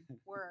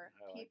where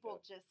I like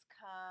people that. just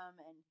come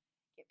and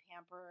get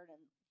pampered and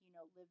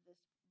live this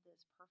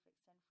perfect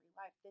sin-free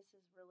life. This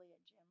is really a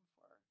gym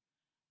for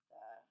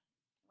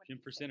Gym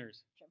for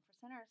sinners. Gym for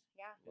sinners,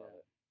 yeah. Love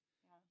it.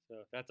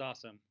 So that's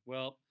awesome.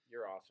 Well,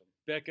 You're awesome.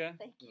 Becca,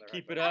 Thank you.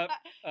 keep it up.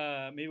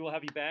 Maybe we'll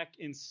have you back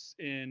in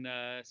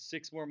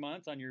 6 more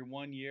months on your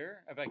 1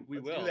 year. In fact, we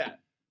Let's will. do that.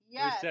 We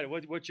Yes. said it.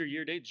 What's your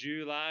year date?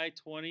 July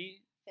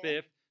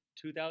 25th,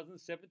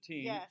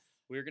 2017. Yes.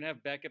 We're going to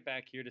have Becca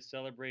back here to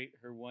celebrate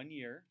her 1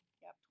 year.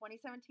 Yep.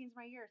 2017 is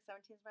my year.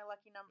 17 is my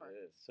lucky number. It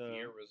is. So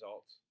Year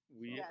results.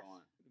 we- Yes.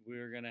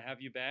 We're going to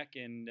have you back,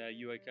 and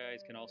you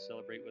guys can all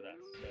celebrate with us.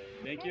 So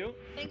thank Okay. you.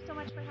 Thanks so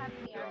much for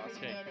having me. I You're awesome.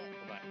 appreciate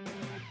it.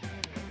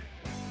 Bye-bye.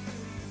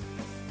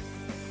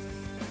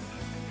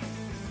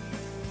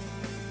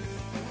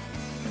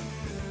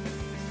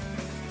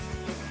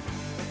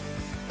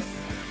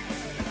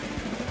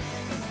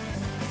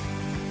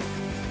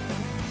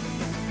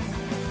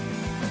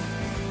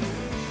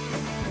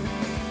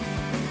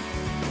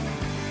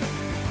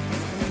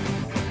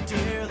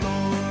 Dear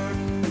Lord,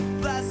 who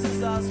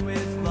blesses us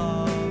with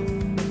love,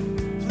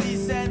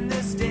 please send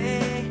this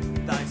day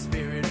thy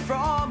spirit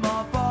from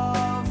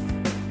above.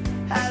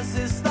 As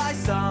this thy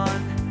son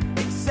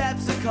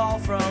accepts a call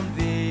from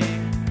thee,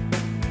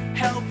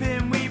 help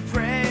him, we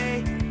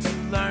pray, to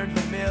learn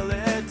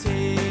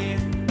humility.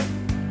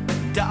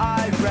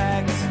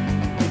 Direct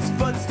his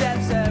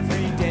footsteps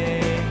every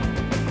day,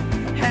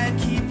 and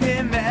keep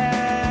him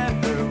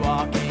ever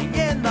walking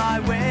in thy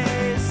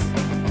ways.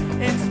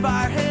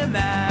 Inspire him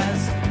as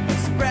he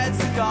spreads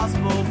the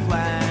gospel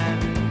plan.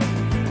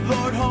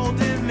 Lord, hold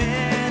him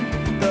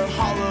in the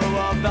hollow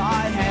of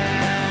thy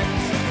hand.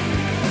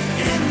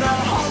 In the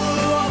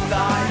hollow of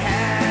thy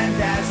hand,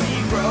 as he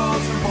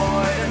grows from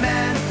boy to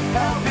man,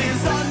 help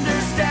his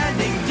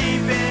understanding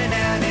deepen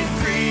and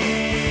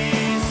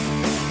increase.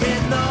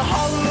 In the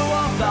hollow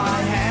of thy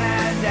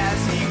hand, as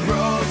he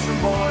grows from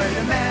boy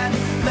to man,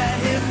 let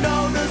him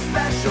know the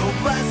special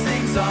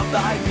blessings of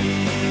thy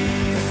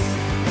peace.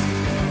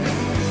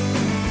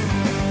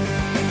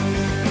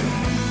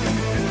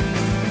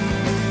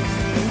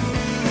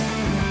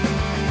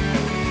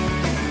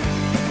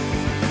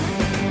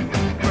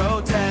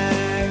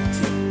 Protect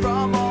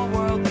from all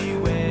worldly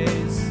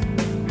ways,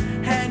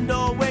 and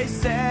always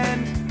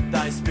send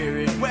thy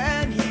spirit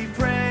when he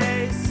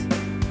prays.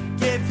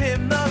 Give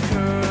him the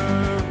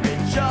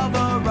courage of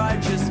a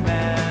righteous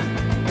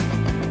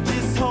man.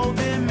 Just hold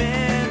him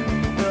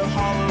in the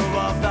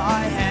hollow of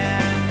thy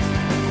hand.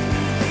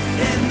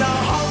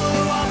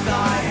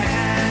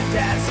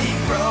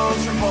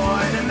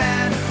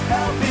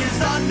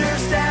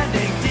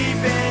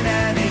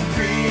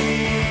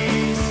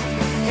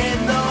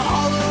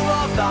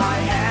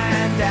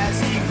 hand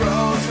as he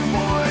grows from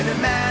boy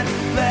to man.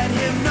 Let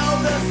him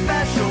know the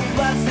special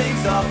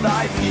blessings of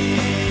thy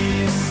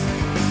peace.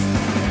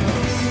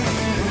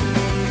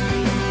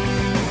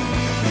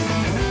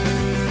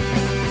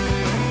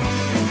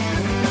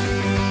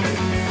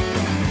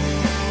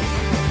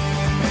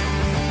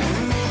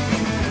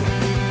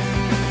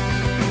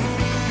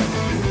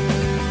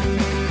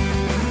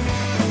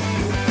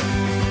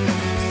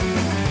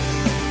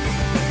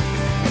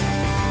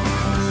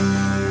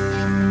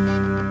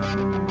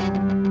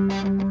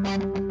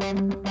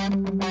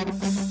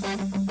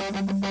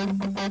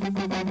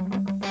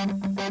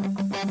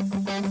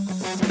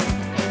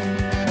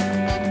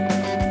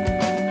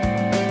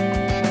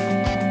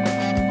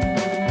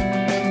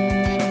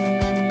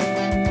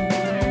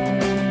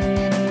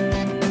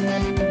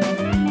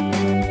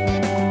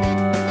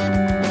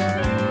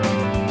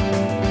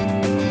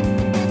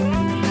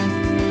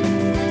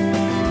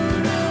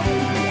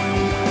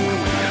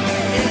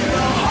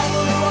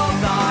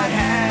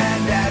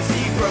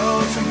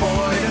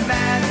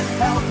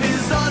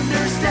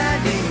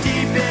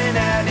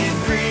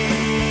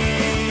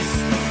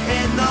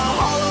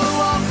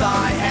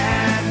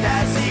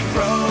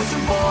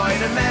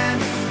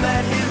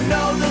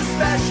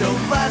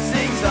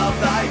 Blessings of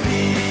thy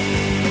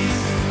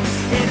peace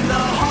in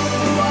the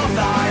hollow of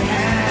thy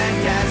hand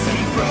as he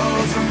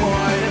grows from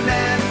boy to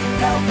man.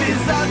 Help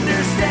his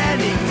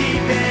understanding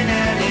deepen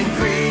and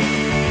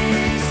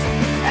increase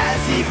as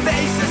he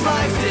faces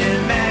life's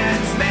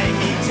demands. May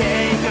he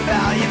take a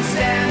valiant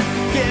stand.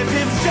 Give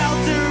him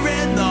shelter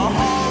in the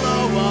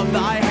hollow of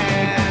thy